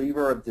big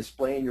believer of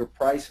displaying your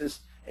prices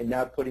and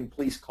not putting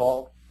please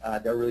call.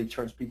 That really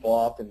turns people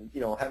off. And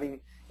having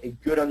a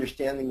good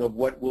understanding of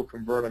what will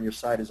convert on your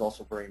site is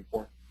also very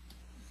important.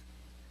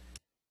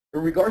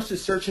 In regards to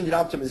search engine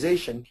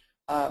optimization,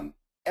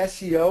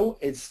 SEO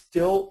is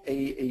still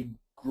a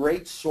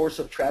great source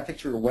of traffic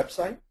to your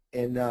website,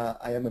 and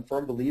I am a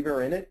firm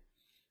believer in it,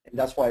 and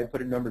that's why I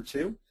put it number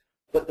 2.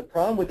 But the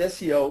problem with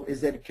SEO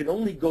is that it can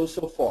only go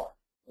so far.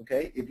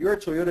 Okay, if you're a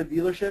Toyota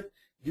dealership,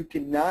 you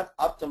cannot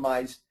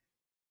optimize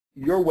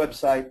your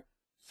website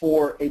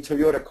for a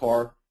Toyota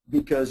car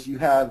because you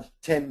have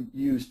 10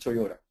 used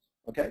Toyota.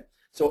 Okay,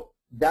 so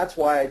that's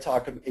why I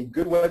talk of a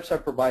good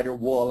website provider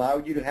will allow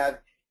you to have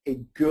a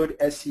good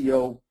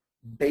SEO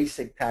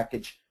basic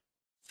package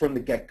from the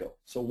get-go.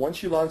 So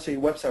once you launch a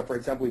website, for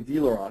example, with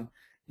Dealeron,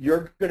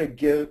 you're going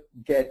to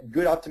get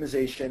good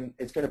optimization.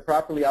 It's going to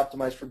properly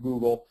optimize for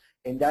Google,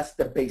 and that's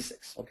the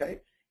basics. Okay.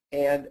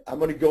 And I'm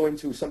going to go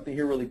into something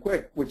here really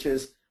quick, which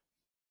is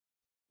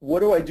what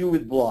do I do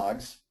with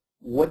blogs?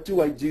 What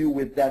do I do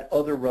with that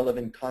other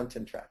relevant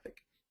content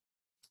traffic?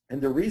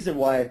 And the reason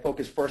why I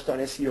focus first on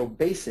SEO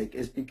basic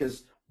is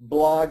because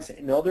blogs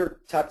and other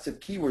types of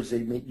keywords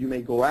that you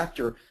may go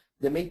after,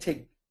 they may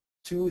take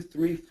 2,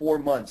 3, 4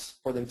 months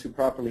for them to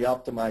properly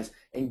optimize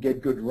and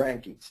get good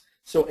rankings.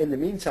 So in the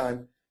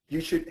meantime,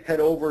 you should head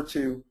over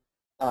to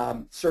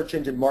search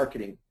engine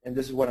marketing, and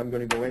this is what I'm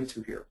going to go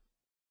into here.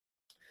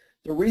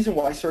 The reason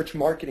why search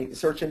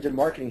engine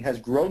marketing has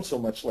grown so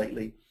much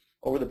lately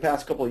over the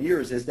past couple of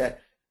years is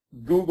that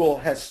Google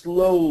has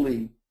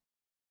slowly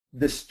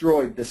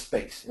destroyed this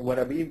space. And what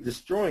I mean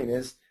destroying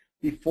is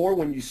before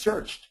when you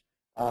searched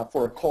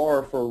for a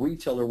car, for a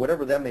retailer,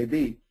 whatever that may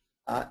be,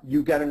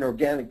 you got an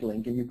organic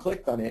link and you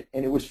clicked on it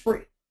and it was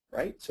free,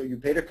 right? So you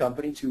paid a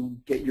company to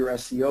get your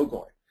SEO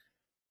going.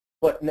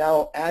 But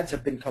now ads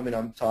have been coming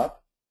on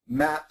top,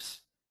 maps,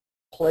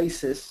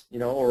 places,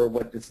 or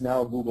what is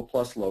now Google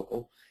Plus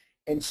local,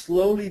 and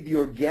slowly the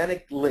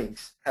organic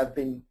links have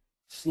been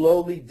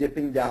slowly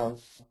dipping down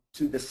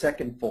to the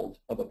second fold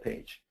of a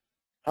page.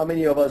 How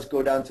many of us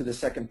go down to the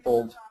second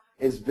fold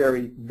is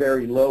very,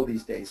 very low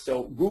these days.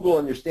 So Google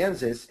understands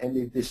this, and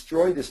they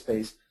destroy the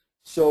space,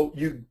 so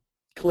you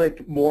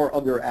click more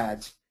of their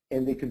ads,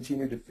 and they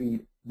continue to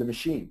feed the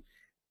machine.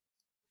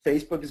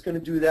 Facebook is going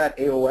to do that.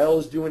 AOL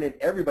is doing it.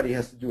 Everybody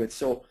has to do it.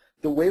 So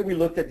the way we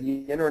looked at the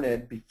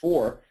internet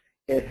before,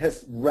 it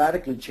has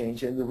radically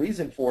changed, and the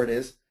reason for it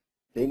is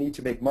they need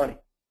to make money.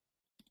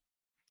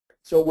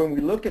 So when we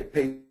look at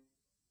paid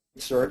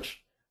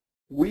search,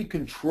 we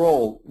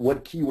control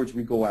what keywords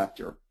we go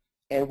after,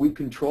 and we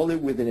control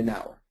it within an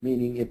hour.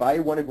 Meaning, if I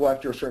want to go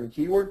after a certain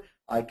keyword,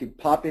 I could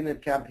pop in a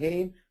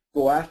campaign,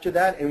 go after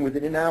that, and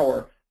within an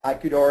hour, I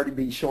could already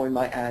be showing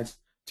my ads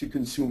to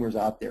consumers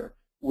out there.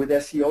 With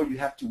SEO, you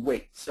have to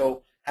wait.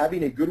 So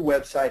having a good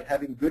website,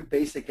 having good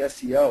basic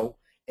SEO,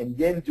 and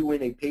then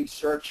doing a paid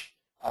search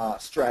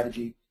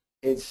strategy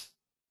is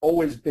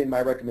always been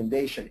my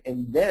recommendation.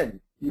 And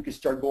then you can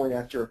start going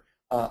after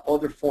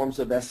other forms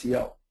of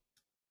SEO.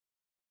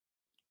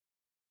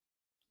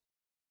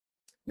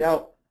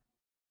 Now,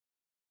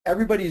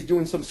 everybody's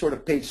doing some sort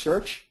of paid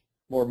search,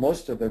 or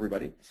most of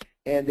everybody,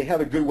 and they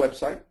have a good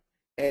website,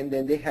 and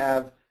then they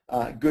have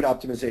good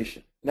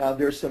optimization. Now,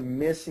 there's some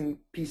missing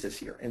pieces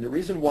here, and the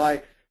reason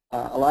why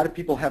a lot of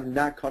people have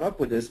not caught up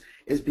with this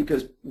is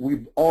because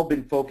we've all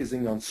been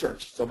focusing on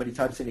search. Somebody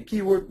types in a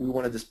keyword, we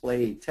want to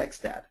display a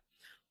text ad.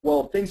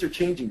 Well, things are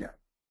changing now.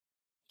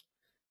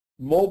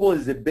 Mobile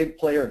is a big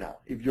player now.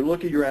 If you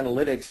look at your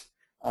analytics,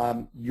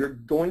 you're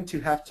going to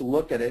have to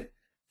look at it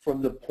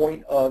from the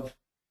point of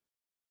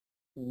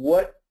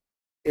what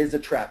is the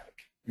traffic.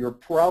 You're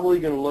probably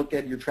going to look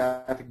at your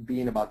traffic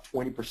being about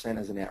 20%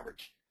 as an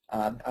average.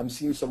 I'm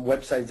seeing some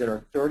websites that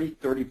are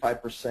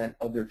 35%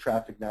 of their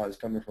traffic now is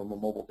coming from a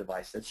mobile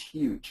device. That's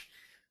huge.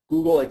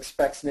 Google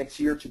expects next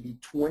year to be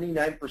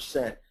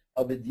 29%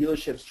 of the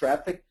dealership's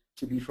traffic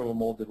to be from a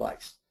mobile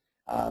device.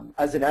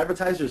 As an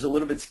advertiser, it's a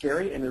little bit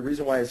scary, and the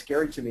reason why it's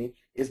scary to me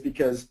is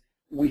because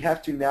we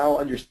have to now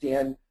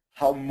understand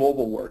how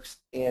mobile works,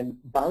 and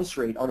bounce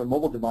rate on a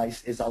mobile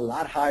device is a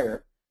lot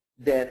higher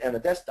than on a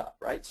desktop,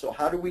 right? So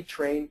how do we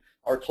train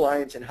our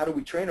clients, and how do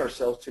we train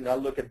ourselves to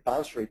not look at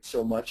bounce rate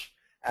so much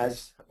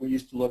as we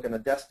used to look on a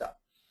desktop?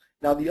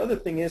 Now, the other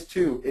thing is,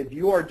 too, if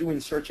you are doing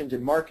search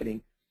engine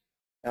marketing,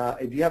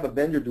 if you have a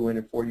vendor doing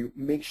it for you,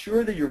 make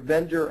sure that your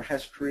vendor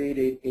has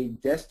created a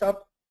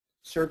desktop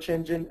search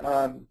engine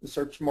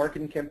search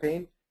marketing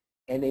campaign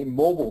and a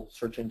mobile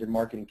search engine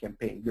marketing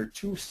campaign. They're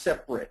two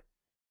separate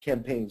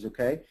campaigns,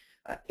 okay?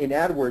 In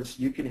AdWords,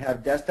 you can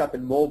have desktop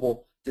and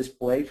mobile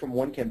display from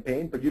one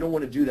campaign, but you don't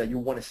want to do that. You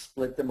want to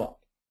split them up,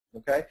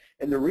 okay?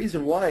 And the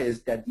reason why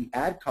is that the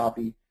ad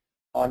copy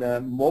on a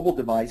mobile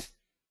device,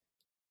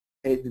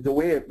 the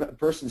way a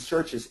person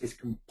searches is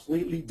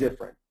completely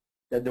different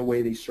than the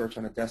way they search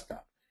on a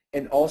desktop.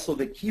 And also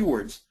the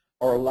keywords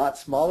are a lot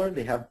smaller.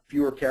 They have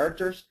fewer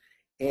characters.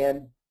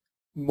 And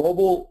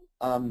mobile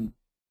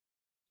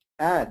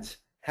ads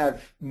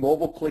have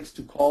mobile clicks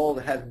to call,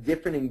 have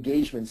different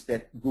engagements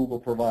that Google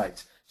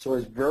provides. So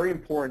it's very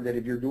important that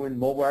if you're doing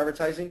mobile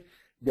advertising,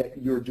 that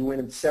you're doing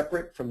them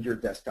separate from your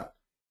desktop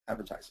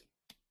advertising.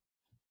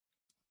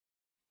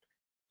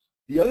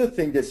 The other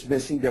thing that's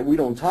missing that we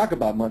don't talk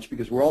about much,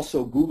 because we're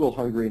also Google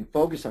hungry and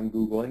focused on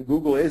Google, and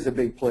Google is a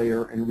big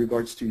player in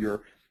regards to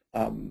your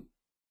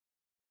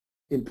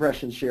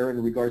impression share,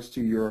 in regards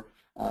to your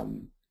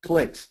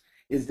clicks,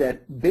 is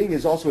that Bing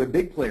is also a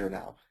big player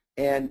now.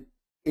 And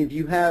if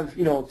you have,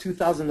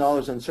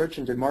 $2,000 on search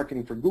engine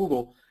marketing for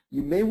Google,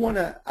 you may want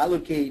to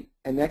allocate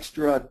an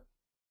extra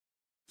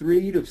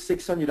 $300 to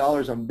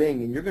 $600 on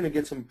Bing, and you're going to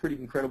get some pretty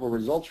incredible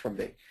results from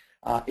Bing.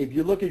 If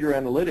you look at your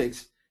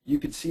analytics, you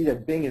can see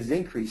that Bing is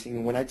increasing.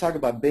 And when I talk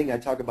about Bing, I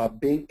talk about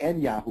Bing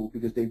and Yahoo,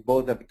 because they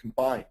both have it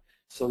combined.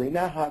 So they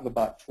now have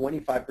about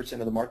 25%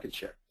 of the market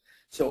share.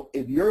 So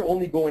if you're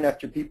only going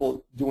after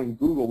people doing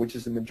Google, which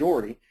is the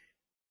majority,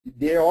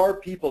 there are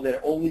people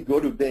that only go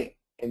to Bing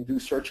and do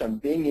search on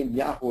Bing and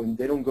Yahoo, and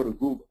they don't go to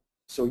Google.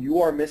 So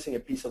you are missing a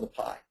piece of the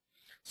pie.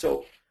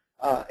 So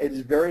it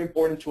is very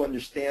important to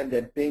understand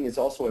that Bing is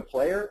also a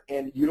player,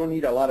 and you don't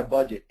need a lot of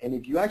budget. And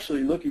if you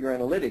actually look at your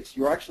analytics,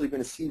 you're actually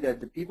going to see that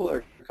the people that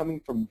are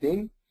coming from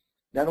Bing,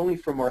 not only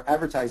from our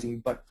advertising,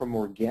 but from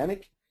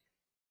organic,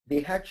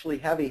 they actually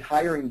have a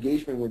higher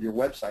engagement with your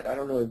website. I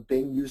don't know if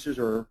Bing users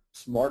are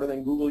smarter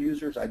than Google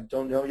users. I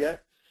don't know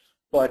yet.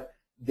 But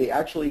they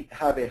actually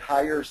have a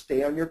higher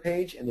stay on your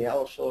page, and they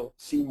also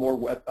see more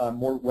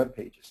web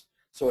pages.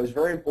 So it's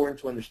very important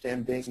to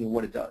understand Bing and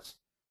what it does.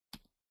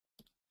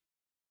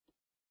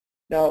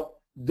 Now,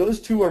 those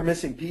two are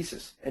missing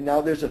pieces, and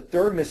now there's a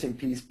third missing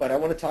piece, but I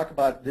want to talk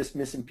about this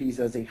missing piece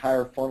as a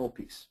higher funnel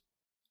piece.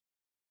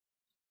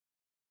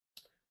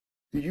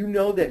 Do you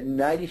know that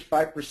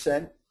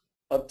 95%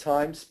 of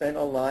time spent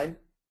online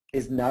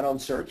is not on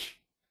search?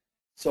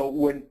 So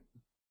when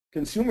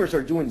consumers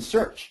are doing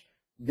search,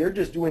 they're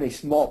just doing a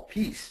small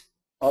piece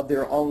of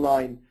their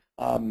online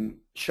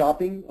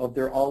shopping, of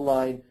their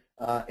online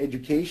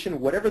education,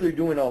 whatever they're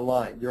doing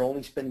online. They're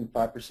only spending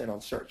 5%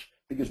 on search.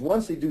 Because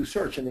once they do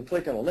search and they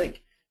click on a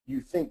link,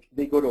 you think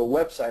they go to a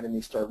website and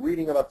they start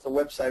reading about the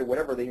website,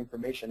 whatever the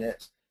information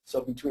is.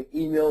 So between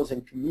emails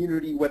and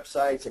community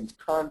websites and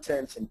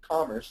contents and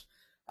commerce,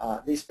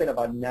 they spend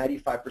about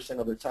 95%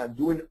 of their time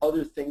doing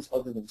other things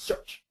other than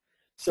search.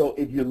 So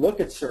if you look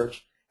at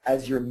search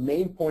as your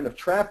main point of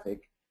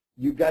traffic,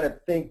 you got to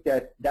think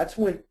that that's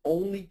when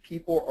only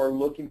people are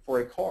looking for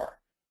a car.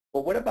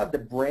 But what about the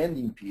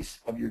branding piece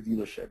of your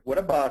dealership? What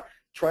about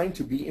trying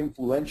to be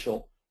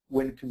influential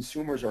when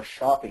consumers are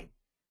shopping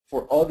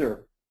for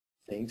other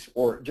things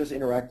or just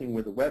interacting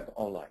with the web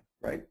online,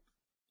 right?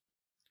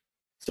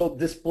 So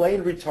display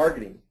and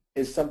retargeting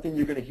is something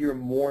you're going to hear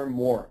more and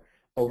more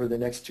over the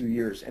next 2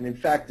 years. And in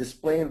fact,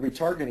 display and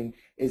retargeting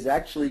is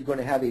actually going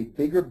to have a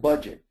bigger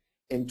budget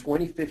in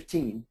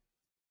 2015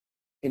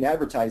 in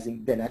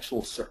advertising than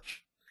actual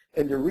search.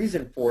 And the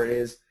reason for it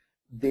is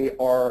they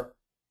are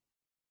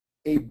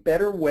a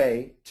better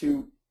way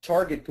to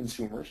target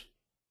consumers,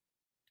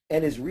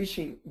 and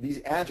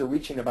these ads are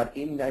reaching about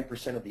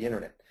 89% of the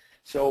internet.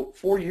 So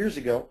 4 years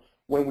ago,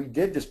 when we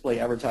did display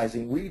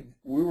advertising, we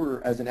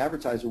were, as an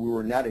advertiser, we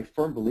were not a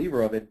firm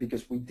believer of it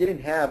because we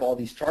didn't have all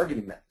these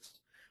targeting methods.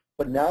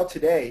 But now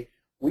today,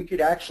 we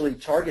could actually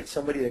target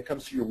somebody that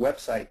comes to your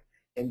website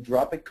and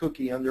drop a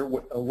cookie on their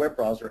web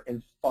browser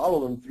and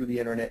follow them through the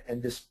internet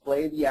and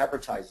display the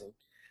advertising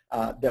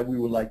that we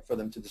would like for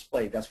them to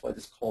display. That's why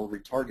this is called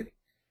retargeting.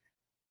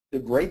 The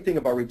great thing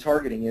about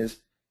retargeting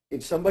is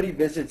if somebody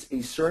visits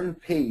a certain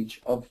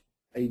page of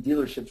a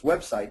dealership's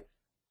website,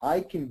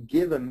 I can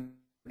give them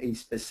a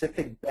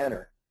specific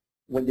banner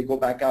when they go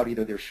back out.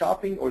 Either they're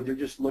shopping or they're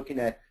just looking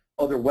at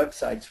other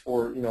websites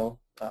for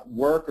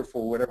work or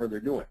for whatever they're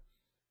doing.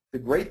 The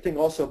great thing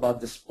also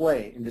about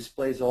display, and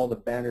displays all the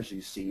banners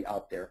you see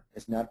out there,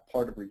 it's not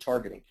part of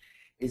retargeting,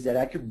 is that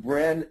I could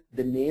brand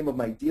the name of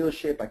my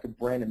dealership, I could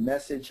brand a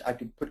message, I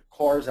could put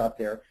cars out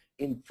there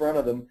in front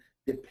of them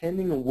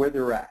depending on where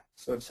they're at.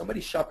 So if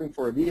somebody's shopping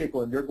for a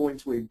vehicle and they're going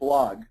to a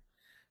blog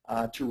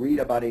to read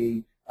about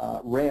a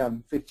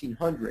Ram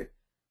 1500,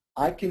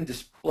 I can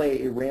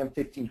display a Ram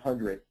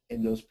 1500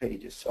 in those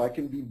pages. So I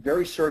can be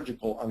very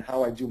surgical on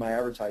how I do my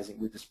advertising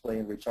with display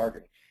and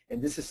retargeting.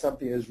 And this is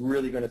something that's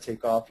really going to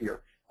take off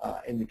here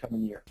in the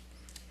coming year.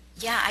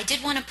 Yeah, I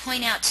did want to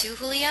point out too,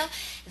 Julio,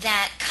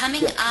 that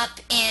coming up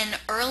in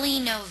early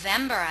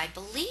November, I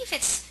believe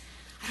it's,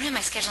 I don't have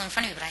my schedule in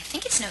front of me, but I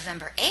think it's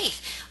November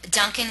 8th,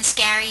 Duncan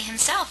Scarry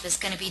himself is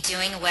going to be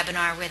doing a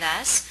webinar with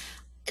us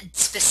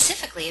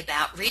specifically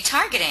about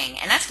retargeting.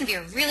 And that's going to be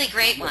a really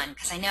great one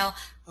because I know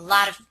a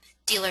lot of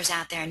dealers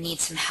out there need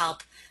some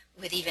help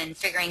with even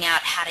figuring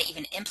out how to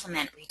even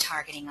implement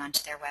retargeting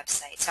onto their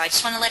website. So I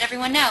just want to let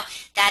everyone know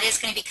that is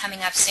going to be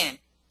coming up soon.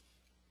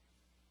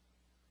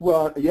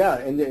 Well, yeah,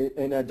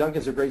 and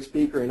Duncan's a great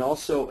speaker, and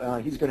also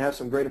he's going to have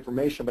some great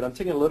information, but I'm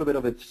taking a little bit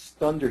of a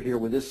thunder here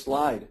with this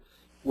slide,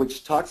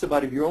 which talks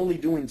about if you're only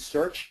doing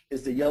search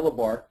is the yellow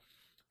bar,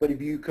 but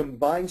if you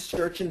combine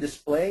search and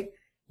display,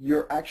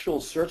 your actual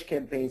search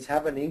campaigns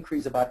have an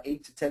increase about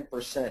 8 to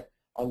 10%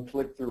 on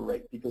click-through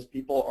rate because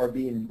people are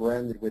being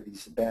branded with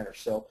these banners.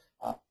 So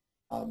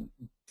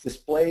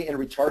display and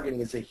retargeting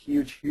is a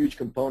huge, huge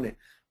component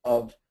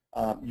of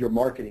your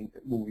marketing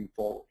moving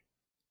forward.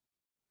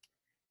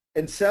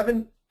 And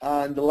 7,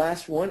 the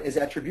last one is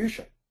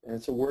attribution. And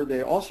it's a word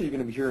that also you're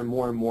going to be hearing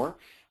more and more,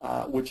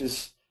 which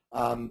is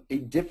a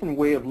different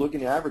way of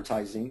looking at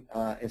advertising,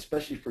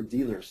 especially for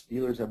dealers.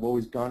 Dealers have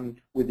always gone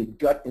with a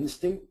gut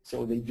instinct,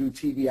 so they do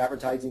TV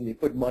advertising, they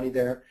put money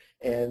there,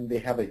 and they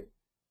have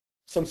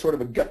some sort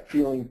of a gut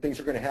feeling things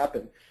are going to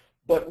happen.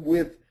 But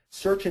with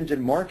search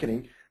engine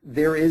marketing,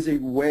 there is a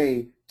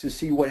way to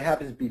see what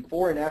happens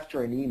before and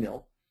after an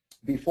email,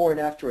 before and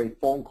after a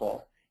phone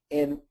call,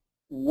 and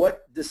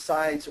what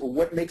decides or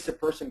what makes a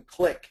person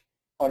click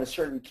on a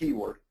certain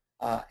keyword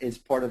is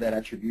part of that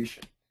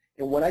attribution.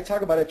 And when I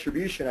talk about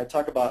attribution,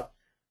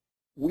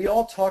 we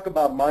all talk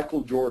about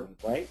Michael Jordan,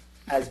 right,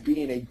 as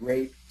being a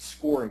great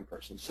scoring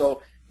person.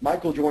 So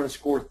Michael Jordan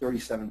scored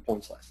 37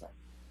 points last night.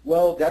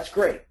 Well, that's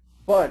great.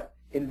 But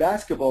in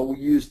basketball, we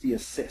use the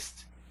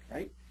assist,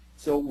 right?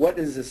 So what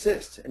is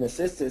assist? An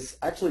assist is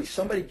actually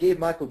somebody gave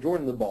Michael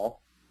Jordan the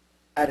ball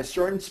at a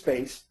certain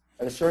space,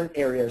 at a certain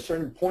area, at a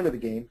certain point of the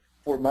game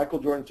for Michael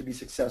Jordan to be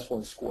successful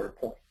and score a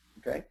point,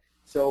 okay?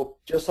 So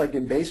just like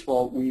in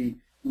baseball, we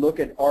look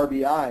at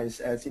RBIs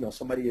as,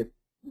 somebody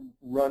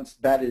runs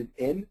batted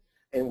in,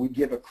 and we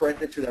give a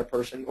credit to that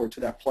person or to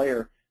that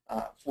player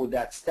for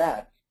that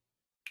stat.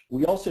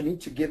 We also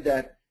need to give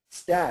that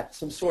stat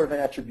some sort of an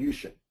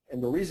attribution.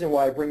 And the reason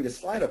why I bring this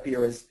slide up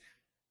here is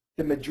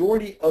the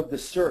majority of the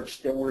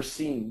search that we're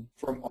seeing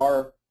from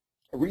our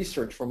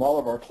research from all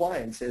of our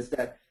clients is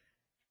that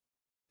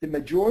the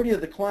majority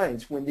of the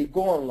clients, when they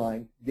go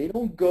online, they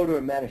don't go to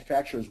a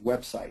manufacturer's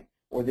website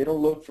or they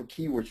don't look for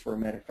keywords for a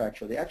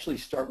manufacturer. They actually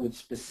start with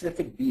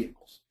specific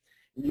vehicles.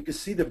 And you can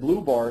see the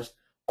blue bars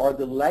are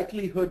the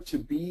likelihood to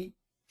be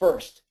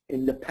first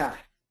in the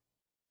path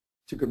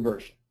to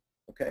conversion,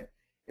 okay?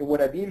 And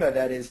what I mean by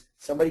that is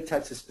somebody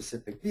types a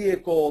specific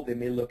vehicle, they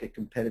may look at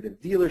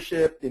competitive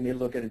dealership, they may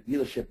look at a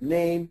dealership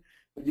name,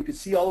 but you can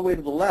see all the way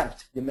to the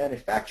left, the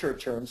manufacturer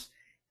terms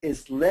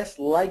is less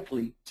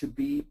likely to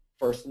be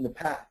first in the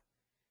path.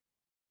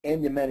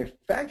 and the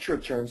manufacturer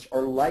terms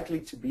are likely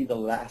to be the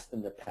last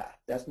in the path.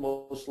 That's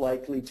most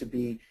likely to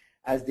be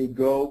as they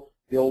go.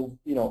 They'll,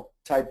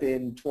 type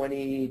in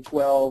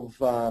 2012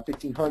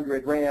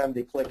 1500 RAM.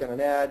 They click on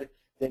an ad.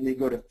 Then they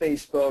go to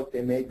Facebook.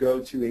 They may go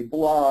to a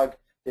blog.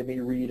 They may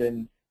read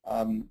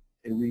a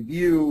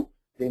review.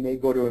 They may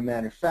go to a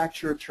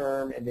manufacturer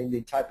term, and then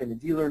they type in a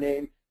dealer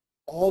name.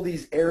 All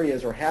these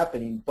areas are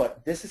happening,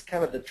 but this is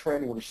kind of the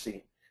trend we're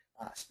seeing.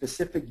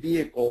 Specific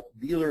vehicle,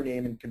 dealer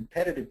name, and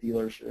competitive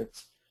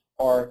dealerships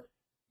are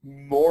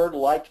more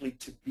likely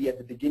to be at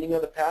the beginning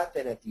of the path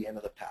than at the end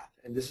of the path.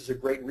 And this is a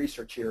great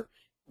research here,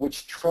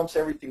 which trumps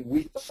everything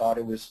we thought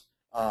it was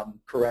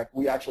correct.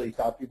 We actually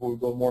thought people would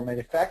go more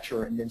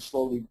manufacturer and then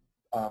slowly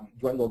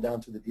dwindle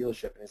down to the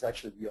dealership, and it's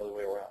actually the other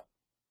way around.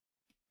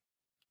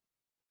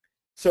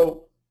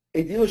 So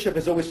a dealership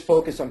is always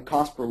focused on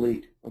cost per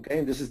lead, okay?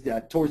 And this is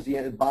towards the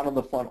end, bottom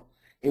of the funnel.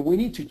 And we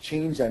need to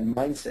change that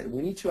mindset.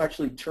 We need to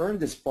actually turn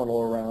this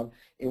funnel around,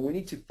 and we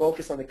need to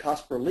focus on the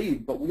cost per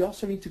lead, but we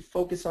also need to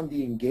focus on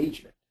the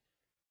engagement,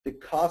 the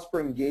cost per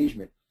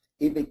engagement.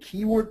 If a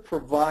keyword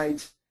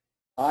provides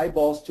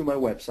eyeballs to my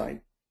website,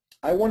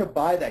 I want to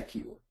buy that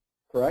keyword,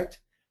 correct?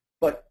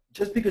 But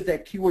just because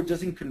that keyword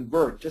doesn't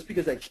convert, just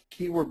because that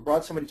keyword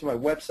brought somebody to my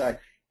website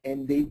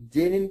and they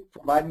didn't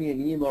provide me an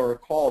email or a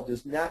call,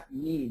 does not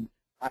mean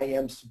I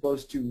am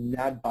supposed to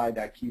not buy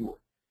that keyword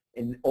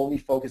and only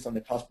focus on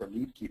the cost per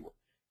lead keyword.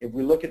 If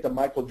we look at the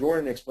Michael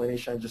Jordan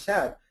explanation I just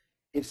had,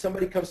 if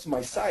somebody comes to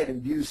my site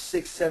and views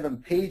 6, 7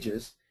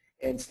 pages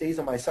and stays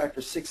on my site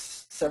for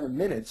 6, 7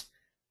 minutes,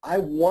 I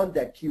want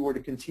that keyword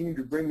to continue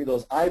to bring me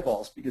those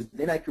eyeballs, because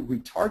then I could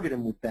retarget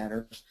them with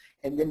banners,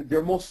 and then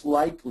they're most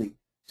likely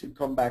to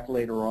come back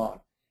later on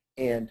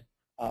and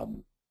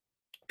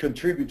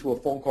contribute to a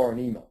phone call or an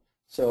email.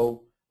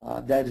 So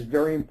that is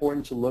very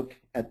important to look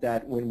at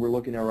that when we're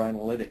looking at our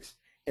analytics.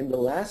 And the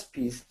last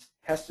piece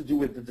has to do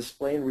with the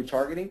display and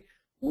retargeting.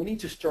 We need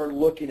to start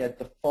looking at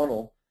the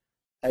funnel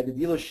at the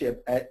dealership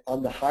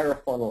on the higher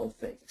funnel of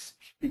things,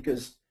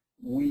 because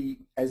we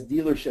as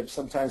dealerships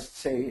sometimes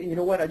say, you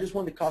know what, I just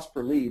want the cost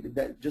per lead.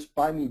 Just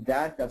buy me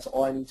that. That's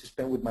all I need to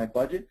spend with my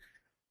budget.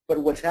 But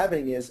what's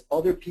happening is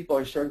other people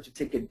are starting to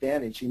take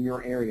advantage in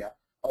your area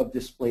of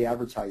display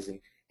advertising,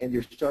 and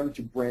they're starting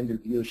to brand their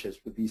dealerships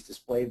with these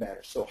display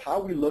banners. So how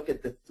we look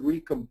at the 3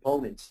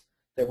 components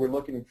that we're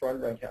looking in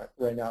front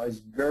right now is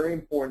very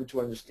important to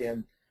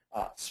understand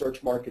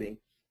search marketing.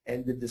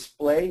 And the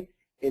display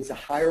is a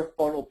higher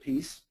funnel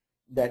piece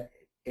that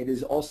it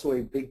is also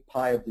a big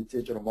pie of the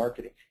digital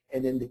marketing.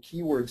 And then the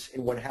keywords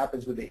and what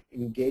happens with the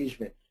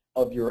engagement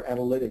of your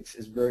analytics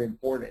is very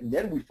important. And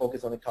then we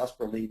focus on the cost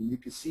per lead. And you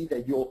can see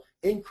that you'll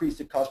increase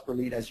the cost per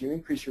lead as you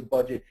increase your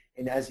budget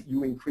and as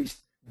you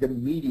increase the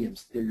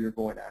mediums that you're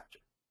going after.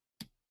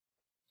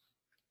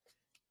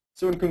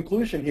 So in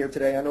conclusion here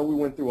today, I know we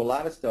went through a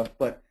lot of stuff,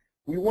 but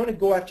we want to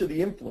go after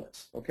the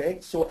influence, okay?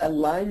 So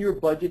align your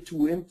budget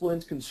to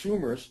influence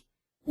consumers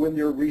when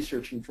they're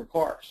researching for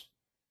cars.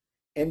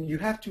 And you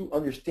have to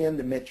understand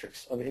the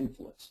metrics of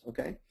influence,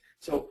 okay?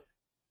 So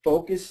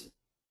focus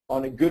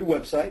on a good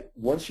website.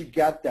 Once you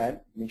got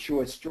that, make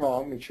sure it's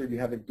strong, make sure you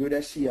have a good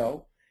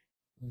SEO.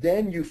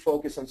 Then you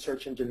focus on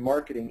search engine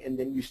marketing, and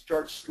then you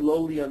start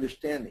slowly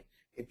understanding.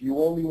 If you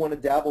only want to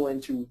dabble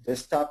into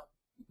desktop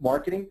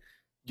marketing,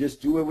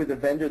 just do it with a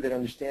vendor that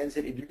understands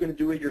it. If you're going to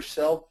do it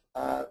yourself,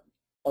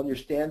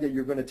 understand that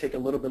you're going to take a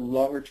little bit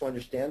longer to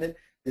understand it.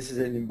 This is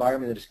an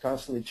environment that is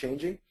constantly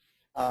changing.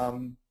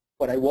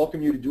 But I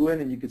welcome you to do it,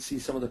 and you can see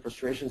some of the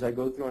frustrations I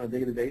go through on a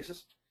daily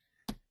basis.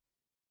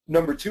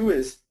 Number 2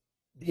 is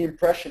the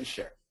impression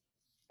share.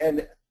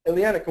 And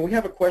Eliana, can we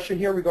have a question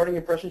here regarding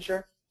impression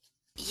share?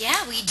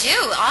 Yeah, we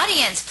do.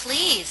 Audience,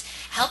 please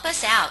help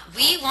us out.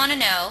 We want to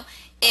know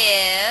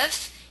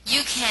if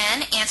you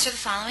can answer the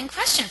following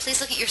question. Please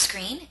look at your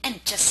screen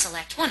and just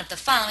select one of the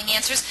following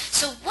answers.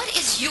 So what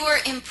is your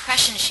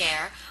impression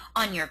share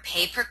on your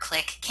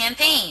pay-per-click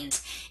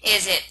campaigns?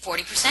 Is it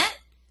 40%?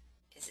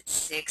 Is it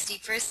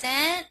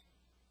 60%?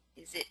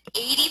 Is it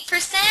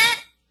 80%?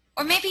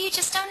 Or maybe you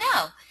just don't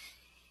know.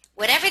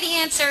 Whatever the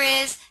answer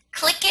is,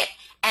 click it,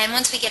 and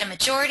once we get a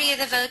majority of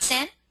the votes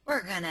in,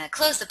 we're going to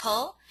close the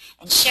poll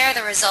and share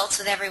the results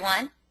with everyone.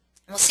 And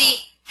we'll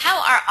see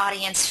how our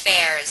audience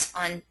fares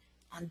on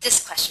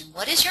this question.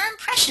 What is your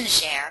impression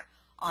share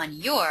on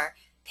your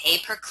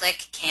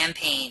pay-per-click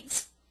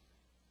campaigns?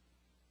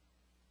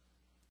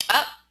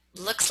 Oh,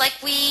 looks like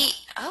we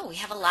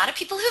have a lot of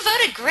people who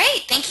voted.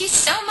 Great. Thank you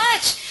so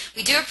much.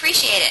 We do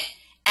appreciate it.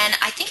 And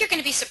I think you're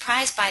going to be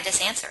surprised by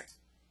this answer.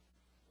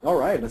 All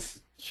right,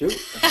 let's shoot.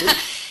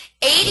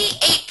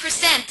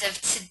 88%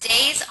 of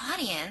today's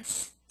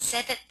audience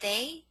said that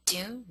they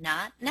do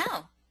not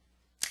know.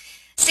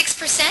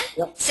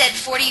 6% said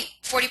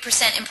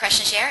 40%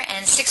 impression share,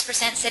 and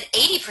 6% said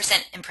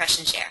 80%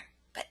 impression share.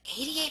 But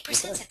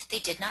 88% said that they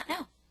did not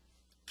know.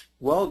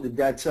 Well,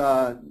 that's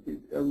a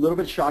little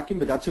bit shocking,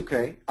 but that's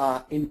okay.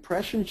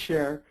 Impression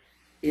share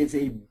is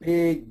a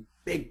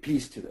big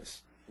piece to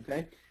this,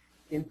 okay?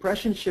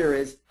 Impression share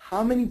is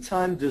how many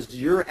times does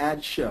your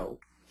ad show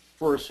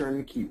for a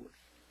certain keyword.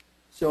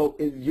 So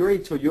if you're a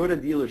Toyota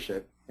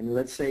dealership, and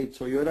let's say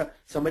Toyota,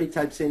 somebody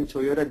types in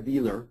Toyota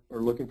dealer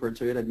or looking for a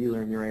Toyota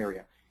dealer in your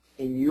area,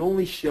 and you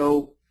only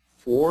show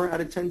 4 out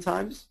of 10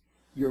 times,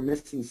 you're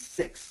missing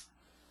 6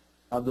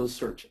 of those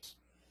searches.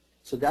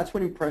 So that's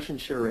what impression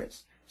share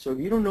is. So if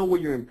you don't know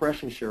what your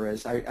impression share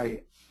is,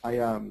 I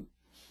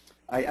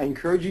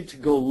encourage you to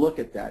go look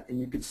at that, and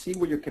you can see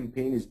what your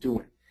campaign is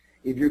doing.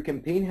 If your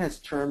campaign has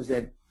terms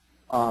that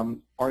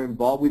are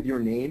involved with your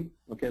name,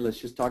 okay, let's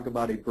just talk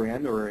about a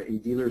brand or a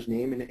dealer's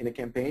name in a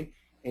campaign,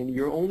 and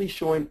you're only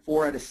showing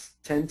 4 out of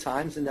 10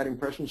 times in that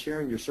impression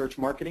share in your search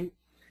marketing,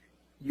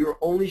 you're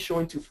only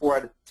showing to 4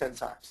 out of 10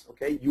 times,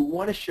 okay? You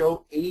want to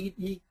show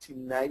 80 to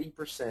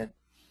 90%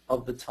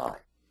 of the time.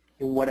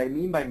 And what I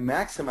mean by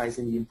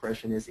maximizing the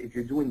impression is if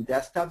you're doing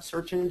desktop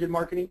search engine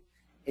marketing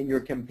and your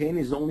campaign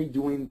is only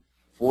doing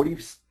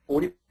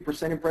 40%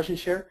 impression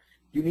share,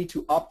 you need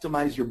to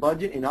optimize your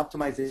budget and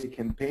optimize the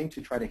campaign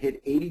to try to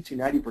hit 80 to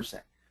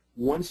 90%.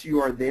 Once you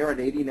are there at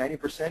 80,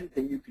 90%,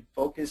 then you could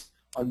focus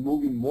on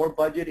moving more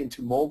budget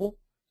into mobile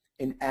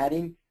and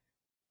adding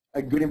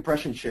a good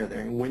impression share there.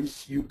 And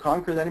once you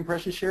conquer that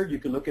impression share, you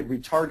can look at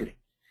retargeting.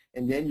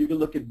 And then you can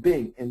look at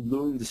Bing and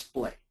Loon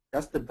display.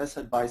 That's the best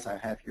advice I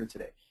have here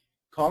today.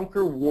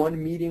 Conquer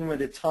one medium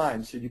at a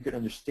time so you can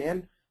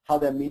understand how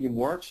that medium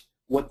works,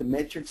 what the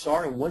metrics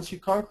are, and once you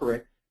conquer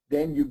it,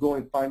 then you go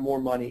and find more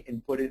money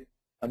and put it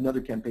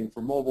another campaign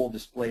for mobile,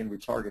 display, and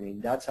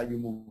retargeting. That's how you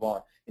move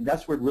on. And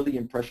that's where really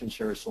impression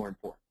share is so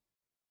important.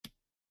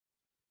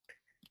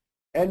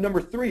 And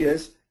number 3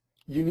 is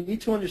you need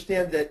to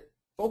understand that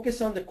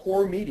focus on the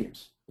core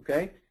mediums,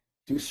 okay?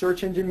 Do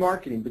search engine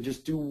marketing, but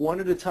just do one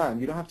at a time.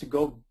 You don't have to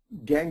go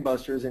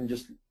gangbusters and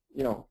just,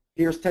 you know,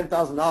 here's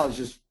 $10,000,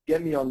 just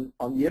get me on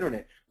the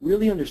internet.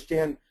 Really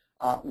understand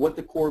what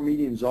the core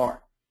mediums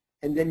are.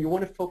 And then you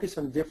want to focus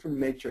on different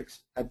metrics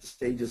at the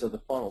stages of the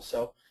funnel.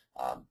 So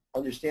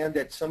understand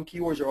that some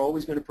keywords are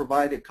always going to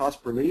provide a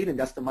cost per lead, and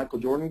that's the Michael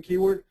Jordan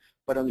keyword.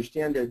 But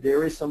understand that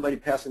there is somebody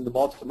passing the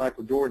ball to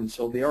Michael Jordan.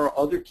 So there are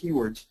other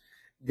keywords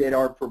that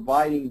are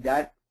providing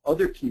that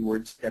other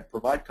keywords that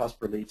provide cost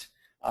per leads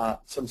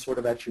some sort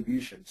of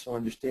attribution. So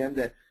understand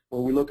that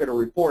when we look at our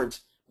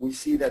reports, we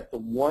see that the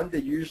one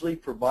that usually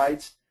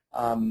provides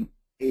a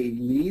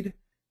lead,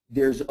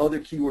 there's other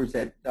keywords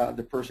that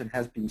the person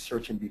has been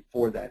searching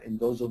before that, and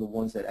those are the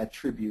ones that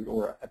attribute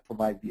or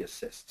provide the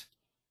assist.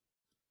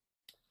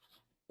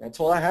 That's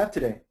all I have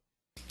today.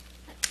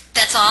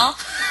 That's all?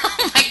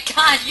 Oh my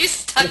God, you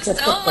stuck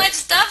so much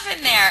stuff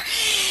in there,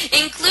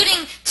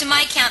 including, to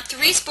my count,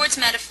 3 sports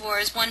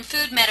metaphors, 1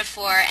 food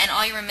metaphor, and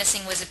all you were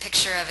missing was a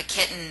picture of a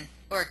kitten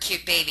or a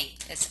cute baby.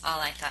 That's all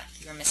I thought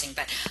you were missing.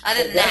 But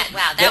other than that,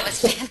 wow, that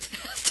was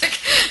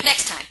fantastic.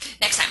 Next time.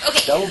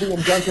 Okay. That will be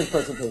in Duncan's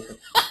presentation.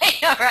 I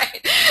know,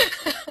 right?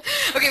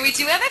 Okay, we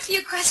do have a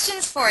few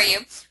questions for you,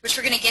 which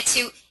we're going to get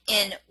to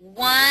in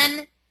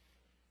one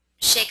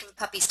shake of a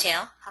puppy's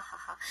tail. Ha ha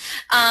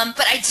ha.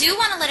 But I do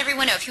want to let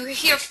everyone know, if you were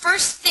here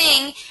first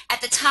thing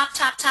at the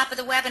top of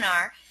the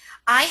webinar,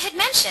 I had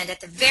mentioned at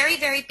the very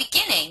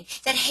beginning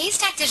that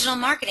Haystak Digital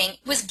Marketing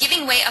was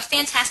giving away a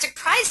fantastic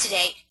prize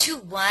today to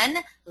one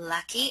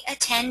lucky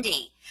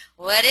attendee.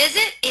 What is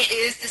it? It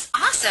is this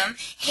awesome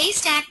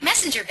Haystak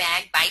Messenger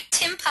Bag by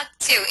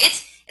Timbuktu.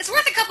 It's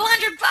worth a couple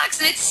 $100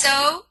 and it's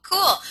so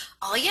cool.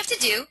 All you have to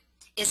do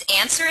is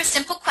answer a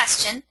simple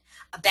question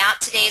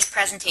about today's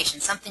presentation,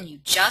 something you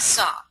just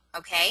saw,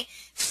 okay?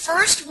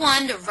 First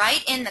one to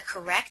write in the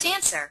correct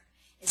answer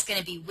is going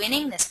to be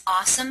winning this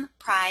awesome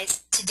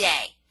prize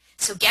today.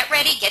 So get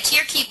ready, get to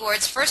your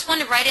keyboards. First one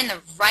to write in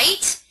the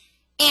right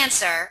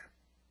answer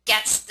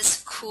gets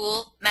this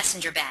cool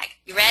messenger bag.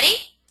 You ready?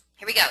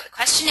 Here we go. The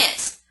question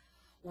is,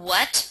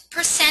 what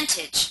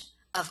percentage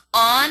of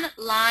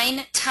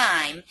online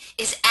time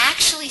is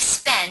actually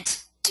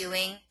spent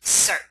doing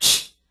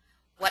search?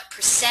 What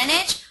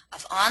percentage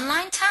of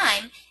online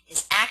time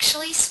is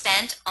actually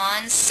spent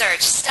on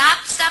search?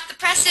 Stop the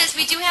presses.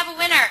 We do have a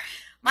winner.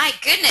 My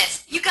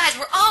goodness, you guys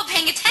were all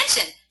paying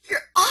attention. You're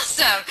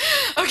awesome.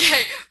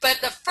 Okay, but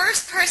the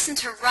first person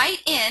to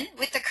write in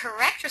with the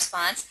correct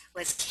response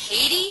was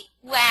Katie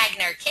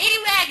Wagner.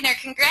 Katie Wagner,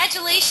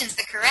 congratulations.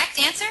 The correct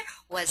answer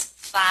was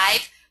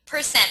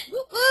 5%. Woo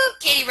woo,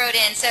 Katie wrote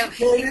in. So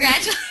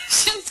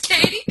congratulations,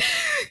 Katie.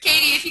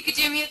 Katie, if you could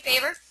do me a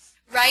favor,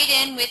 write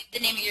in with the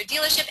name of your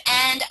dealership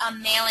and a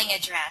mailing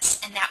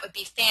address, and that would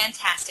be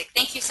fantastic.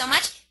 Thank you so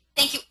much.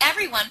 Thank you,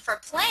 everyone, for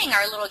playing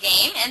our little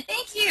game, and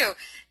thank you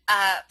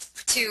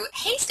to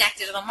Haystak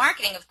Digital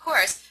Marketing, of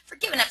course, for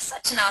giving up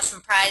such an awesome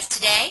prize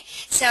today.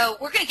 So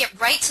we're going to get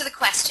right to the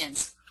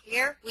questions.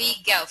 Here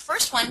we go.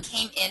 First one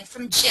came in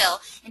from Jill,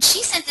 and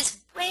she sent this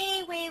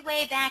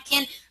way back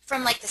in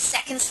from like the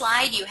second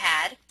slide you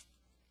had.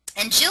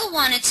 And Jill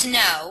wanted to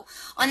know,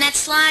 on that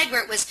slide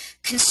where it was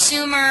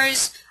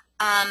consumers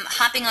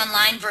hopping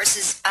online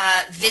versus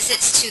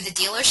visits to the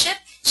dealership,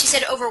 she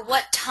said over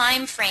what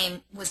time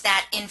frame was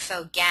that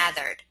info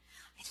gathered?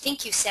 I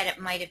think you said it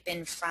might have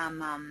been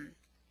from...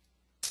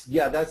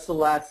 Yeah, that's the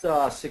last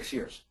 6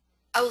 years.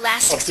 Oh,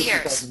 last 6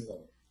 years.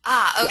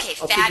 Ah, okay,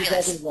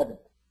 fabulous. 2011.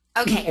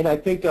 Okay. And I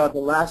think the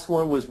last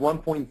one was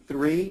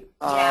 1.3.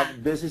 Yeah.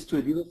 Business to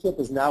a dealership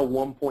is now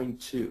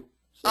 1.2. So you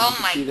Oh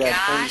can my see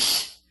that only,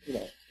 gosh.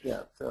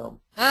 yeah.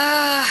 So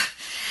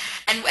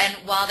And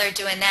while they're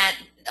doing that,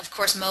 of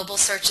course, mobile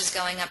search is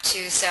going up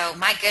too. So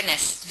my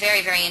goodness,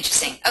 very, very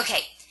interesting.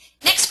 Okay,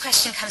 next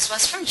question comes to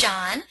us from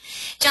John.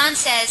 John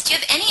says, do you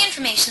have any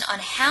information on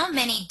how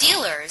many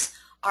dealers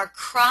are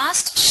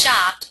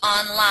cross-shopped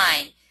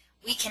online?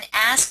 We can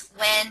ask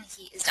when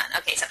he is done.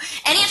 Okay, so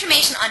any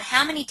information on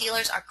how many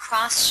dealers are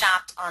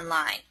cross-shopped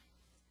online?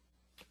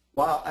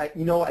 wow, I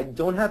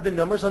don't have the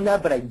numbers on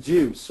that, but I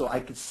do, so I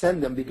could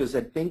send them because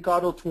at Think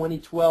Auto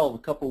 2012 a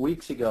couple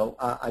weeks ago,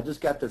 I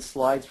just got the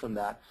slides from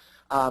that.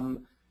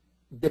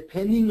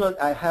 Depending on,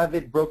 I have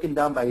it broken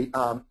down by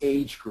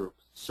age group.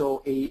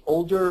 So a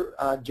older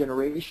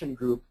generation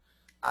group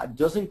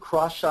doesn't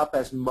cross shop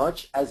as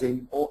much as a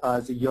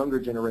younger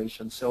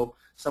generation. So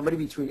somebody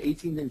between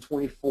 18 and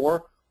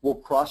 24 will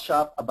cross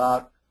shop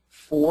about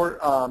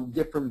 4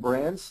 different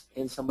brands,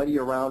 and somebody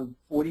around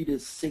 40 to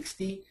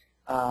 60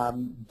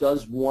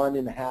 does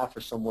 1.5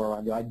 or somewhere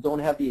around there. I don't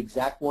have the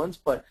exact ones,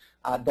 but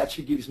that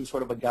should give you some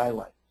sort of a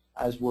guideline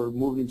as we're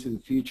moving into the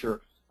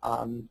future.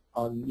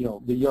 The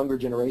younger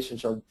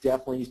generations are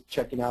definitely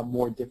checking out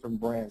more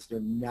different brands. They're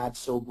not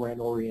so brand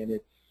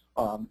oriented.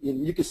 And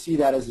you can see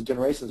that as the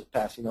generations have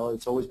passed.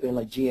 It's always been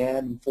like GM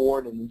and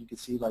Ford, and then you can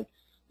see like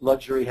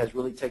luxury has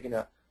really taken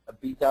a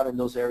beat down in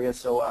those areas.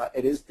 So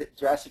it is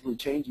drastically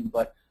changing.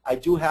 But I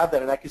do have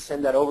that, and I can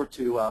send that over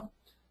to.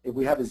 If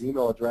we have his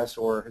email address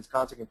or his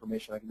contact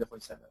information, I can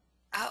definitely send it.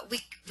 We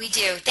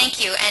do.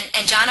 Thank you.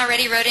 And John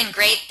already wrote in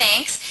great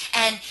thanks.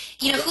 And,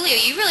 Julio,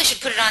 you really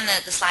should put it on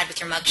the slide with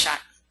your mugshot.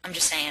 I'm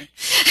just saying.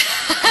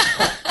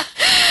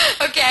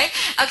 Okay,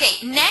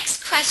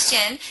 next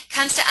question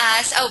comes to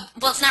us. Oh,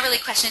 well, it's not really a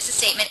question. It's a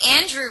statement.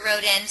 Andrew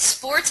wrote in,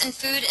 sports and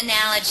food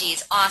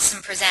analogies,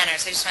 awesome presenter.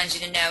 So I just wanted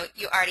you to know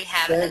you already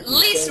have at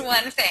least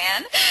one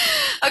fan.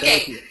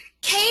 Okay,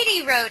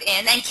 Katie wrote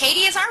in, and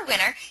Katie is our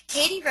winner.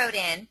 Katie wrote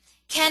in,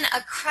 can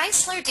a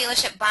Chrysler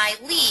dealership buy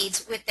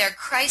leads with their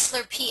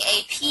Chrysler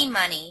PAP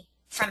money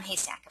from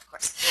Haystak, of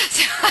course?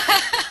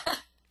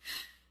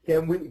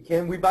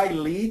 Can we buy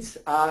leads?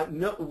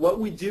 No. What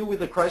we do with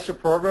the Chrysler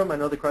program, I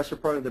know the Chrysler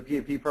program, the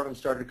PAP program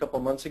started a couple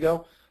of months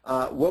ago.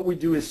 What we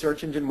do is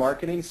search engine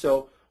marketing.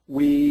 So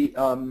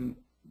Chrysler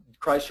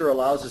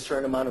allows a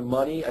certain amount of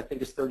money. I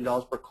think it's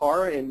 $30 per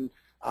car, and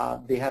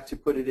they have to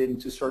put it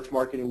into search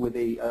marketing with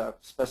a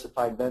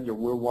specified vendor.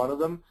 We're one of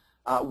them.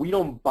 We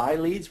don't buy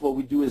leads. What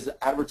we do is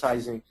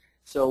advertising.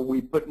 So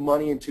we put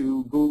money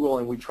into Google,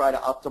 and we try to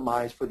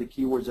optimize for the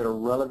keywords that are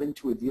relevant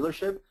to a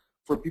dealership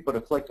for people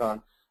to click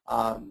on.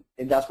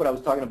 And that's what I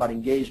was talking about,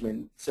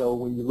 engagement. So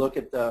when you look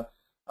at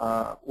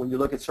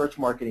search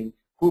marketing,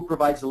 who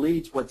provides the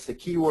leads, what's the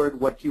keyword,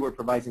 what keyword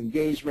provides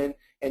engagement,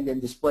 and then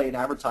display and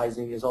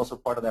advertising is also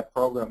part of that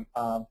program.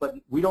 But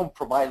we don't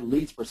provide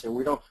leads per se.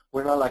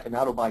 We're not like an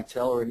auto buy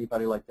tell or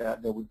anybody like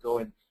that would go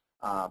and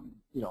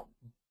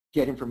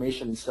get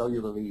information and sell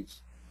you the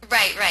leads.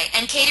 Right.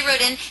 And Katie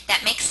wrote in,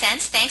 that makes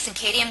sense, thanks. And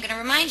Katie, I'm going to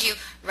remind you,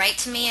 write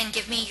to me and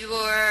give me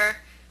your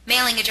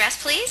mailing address,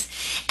 please.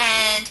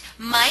 And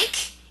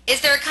Mike,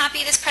 is there a copy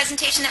of this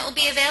presentation that will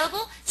be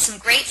available? Some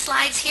great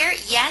slides here.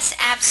 Yes,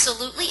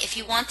 absolutely. If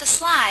you want the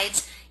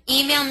slides,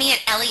 email me at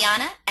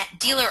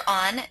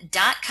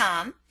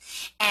eliana@dealeron.com.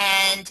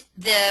 And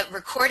the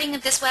recording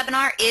of this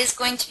webinar is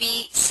going to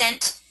be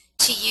sent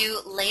to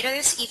you later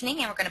this evening,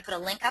 and we're going to put a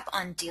link up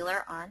on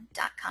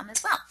dealeron.com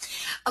as well.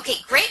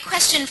 Okay, great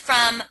question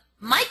from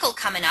Michael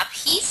coming up.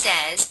 He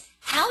says,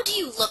 how do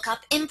you look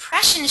up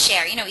impression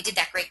share? We did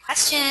that great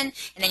question, and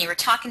then you were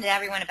talking to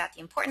everyone about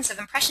the importance of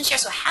impression share.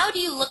 So how do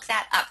you look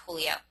that up,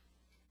 Julio?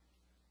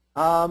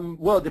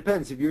 Well, it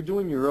depends. If you're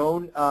doing your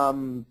own,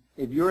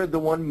 if you're the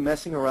one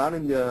messing around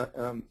in the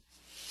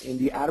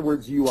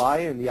AdWords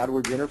UI and the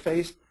AdWords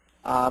interface,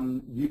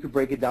 you could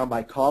break it down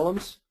by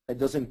columns. It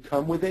doesn't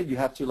come with it. You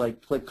have to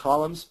click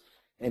columns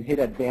and hit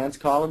advanced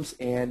columns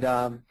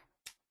and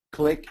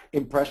click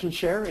impression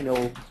share, and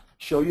it'll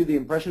show you the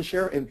impression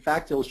share. In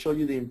fact, it'll show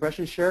you the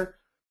impression share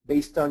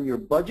based on your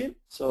budget.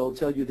 So it'll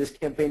tell you this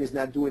campaign is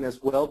not doing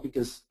as well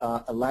because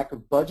a lack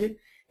of budget.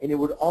 And it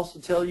would also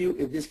tell you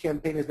if this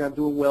campaign is not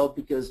doing well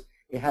because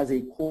it has a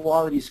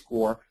quality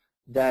score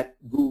that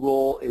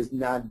Google is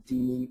not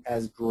deeming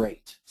as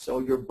great. So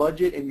your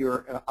budget and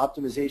your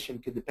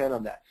optimization could depend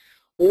on that.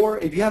 Or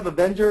if you have a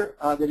vendor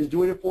that is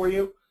doing it for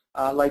you,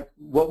 like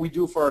what we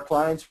do for our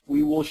clients,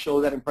 we will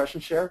show that impression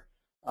share.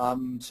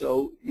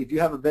 So if you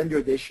have a vendor,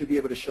 they should be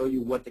able to show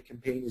you what the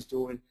campaign is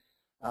doing.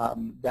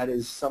 That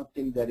is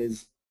something that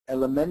is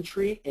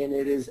elementary, and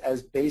it is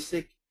as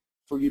basic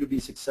for you to be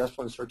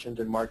successful in search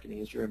engine marketing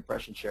as your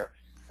impression share.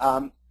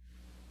 How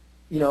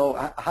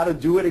to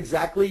do it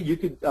exactly, you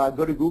could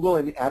go to Google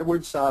and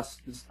AdWords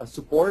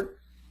support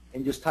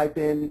and just type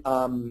in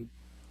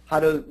how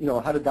to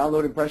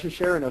download impression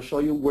share, and it'll show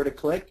you where to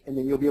click, and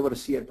then you'll be able to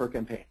see it per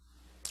campaign.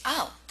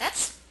 Oh,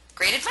 that's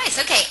great advice.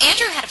 Okay,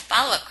 Andrew had a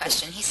follow-up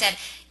question. He said,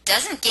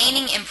 doesn't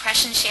gaining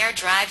impression share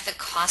drive the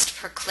cost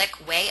per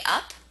click way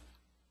up?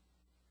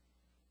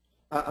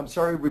 I'm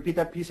sorry, repeat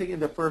that piece again,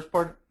 the first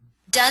part.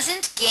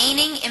 Doesn't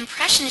gaining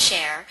impression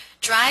share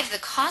drive the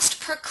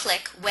cost per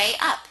click way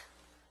up?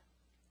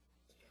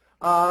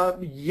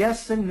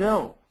 Yes and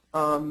no.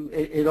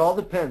 It all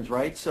depends,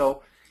 right?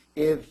 So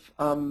if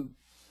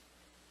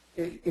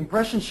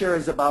impression share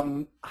is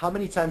about how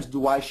many times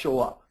do I show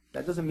up.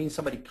 That doesn't mean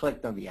somebody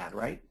clicked on the ad,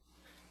 right?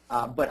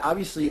 But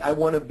obviously I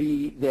want to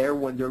be there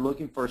when they're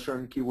looking for a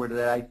certain keyword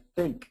that I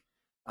think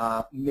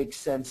makes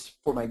sense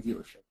for my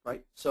dealership,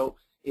 right? So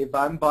if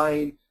I'm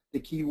buying the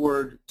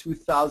keyword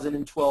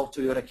 2012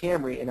 Toyota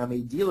Camry and I'm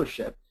a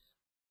dealership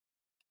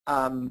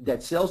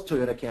that sells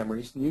Toyota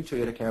Camrys, new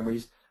Toyota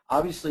Camrys,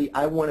 obviously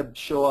I want to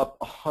show up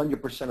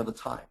 100% of the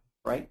time,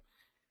 right?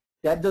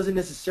 That doesn't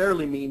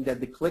necessarily mean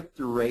that the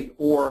click-through rate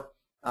or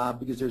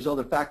because there's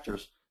other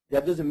factors,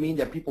 that doesn't mean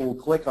that people will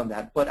click on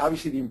that. But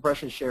obviously the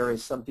impression share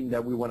is something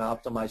that we want to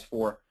optimize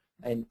for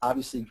and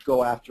obviously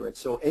go after it.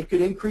 So it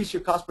could increase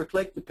your cost per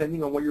click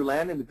depending on where you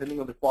land and depending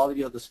on the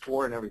quality of the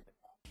score and everything.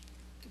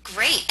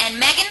 Great. And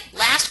Megan,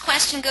 last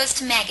question goes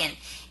to Megan.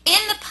 In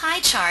the pie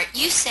chart,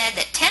 you said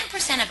that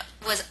 10% of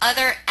was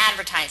other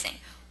advertising.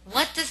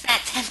 What does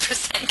that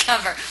 10%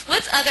 cover?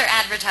 What's other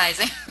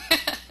advertising?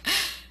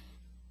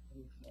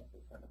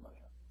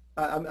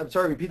 I'm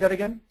sorry, repeat that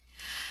again?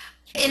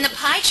 In the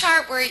pie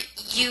chart where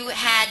you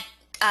had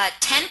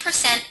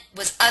 10%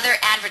 was other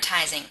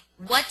advertising,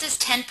 what does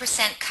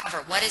 10%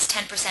 cover? What is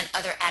 10%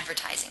 other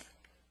advertising?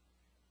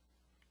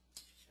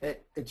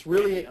 It's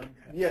really,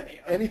 yeah,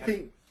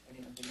 anything.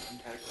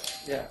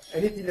 Yeah,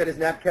 anything that is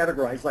not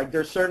categorized. Like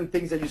there's certain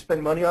things that you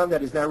spend money on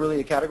that is not really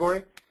a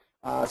category.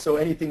 So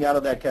anything out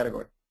of that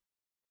category,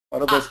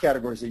 out of those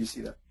categories that you see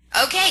there.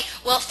 Okay,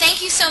 well,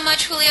 thank you so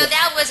much, Julio.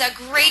 That was a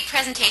great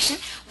presentation.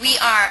 We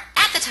are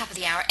at the top of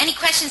the hour. Any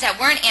questions that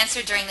weren't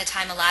answered during the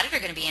time allotted are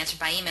going to be answered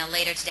by email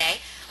later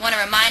today. I want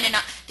to remind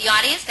the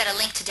audience that a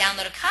link to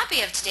download a copy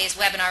of today's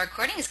webinar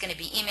recording is going to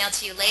be emailed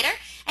to you later.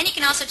 And you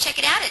can also check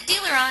it out at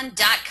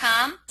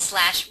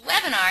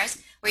dealeron.com/webinars,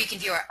 where you can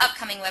view our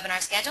upcoming webinar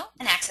schedule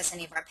and access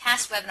any of our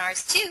past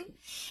webinars too.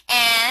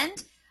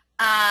 And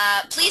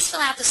please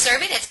fill out the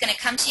survey that's going to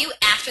come to you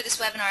after this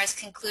webinar is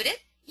concluded.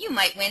 You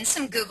might win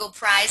some Google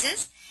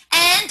prizes.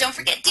 And don't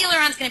forget,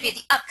 Dealeron's going to be at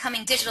the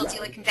upcoming Digital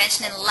Dealer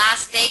Convention in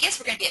Las Vegas.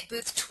 We're going to be at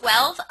booth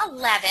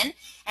 1211.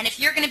 And if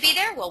you're going to be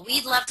there, well,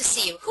 we'd love to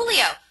see you.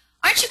 Julio,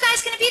 aren't you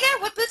guys going to be there?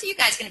 What booth are you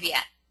guys going to be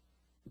at?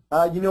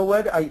 You know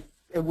what?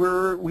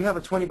 We have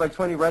a 20 by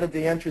 20 right at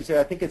the entrance there.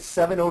 I think it's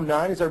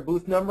 709 is our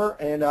booth number.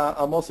 And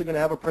I'm also going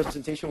to have a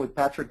presentation with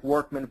Patrick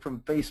Workman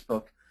from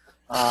Facebook.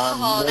 That's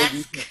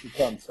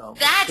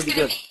going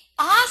to be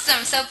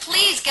awesome. So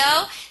please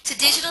go to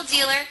Digital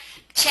Dealer,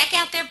 check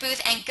out their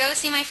booth, and go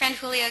see my friend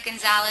Julio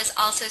Gonzales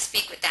also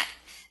speak with that.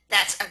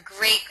 That's a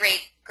great,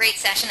 great, great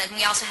session. And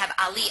we also have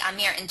Ali,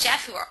 Amir, and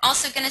Jeff who are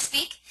also going to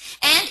speak.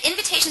 And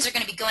invitations are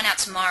going to be going out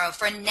tomorrow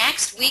for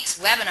next week's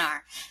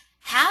webinar,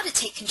 How to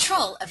Take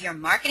Control of Your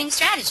Marketing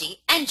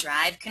Strategy and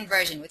Drive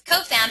Conversion, with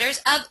co-founders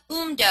of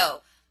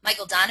Umdo,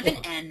 Michael Donovan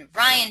and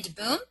Ryan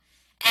DeBoom.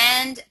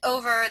 And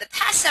over the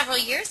past several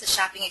years, the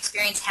shopping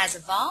experience has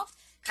evolved.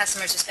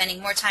 Customers are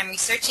spending more time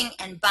researching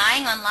and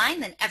buying online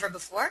than ever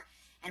before,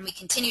 and we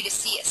continue to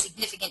see a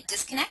significant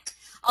disconnect.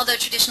 Although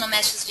traditional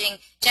messaging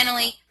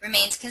generally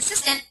remains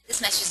consistent, this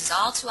message is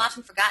all too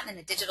often forgotten in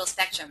the digital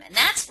spectrum, and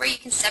that's where you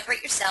can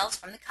separate yourselves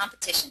from the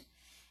competition.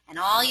 And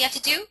all you have to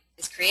do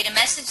is create a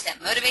message that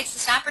motivates the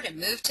shopper to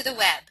move to the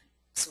web.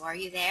 So are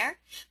you there?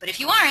 But if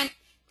you aren't,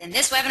 then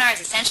this webinar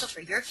is essential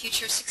for your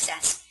future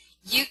success.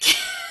 You can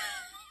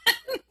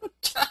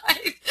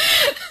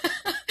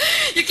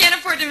You can't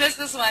afford to miss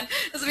this one.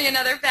 This will be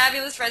another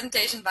fabulous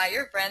presentation by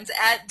your friends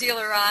at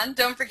Dealeron.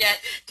 Don't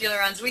forget,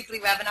 Dealeron's weekly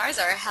webinars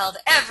are held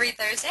every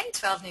Thursday,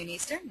 12 noon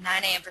Eastern,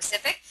 9 a.m.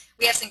 Pacific.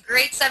 We have some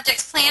great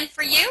subjects planned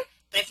for you,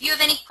 but if you have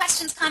any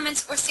questions,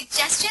 comments, or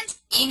suggestions,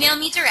 email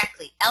me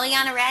directly,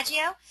 Eliana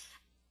Raggio.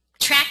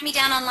 Track me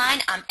down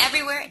online. I'm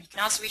everywhere, and you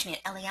can also reach me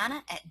at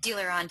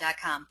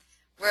eliana@dealeron.com.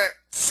 We're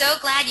so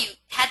glad you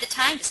had the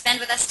time to spend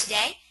with us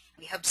today.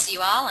 We hope to see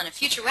you all on a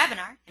future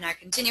webinar in our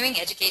continuing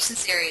education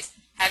series.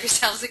 Have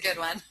yourselves a good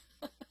one.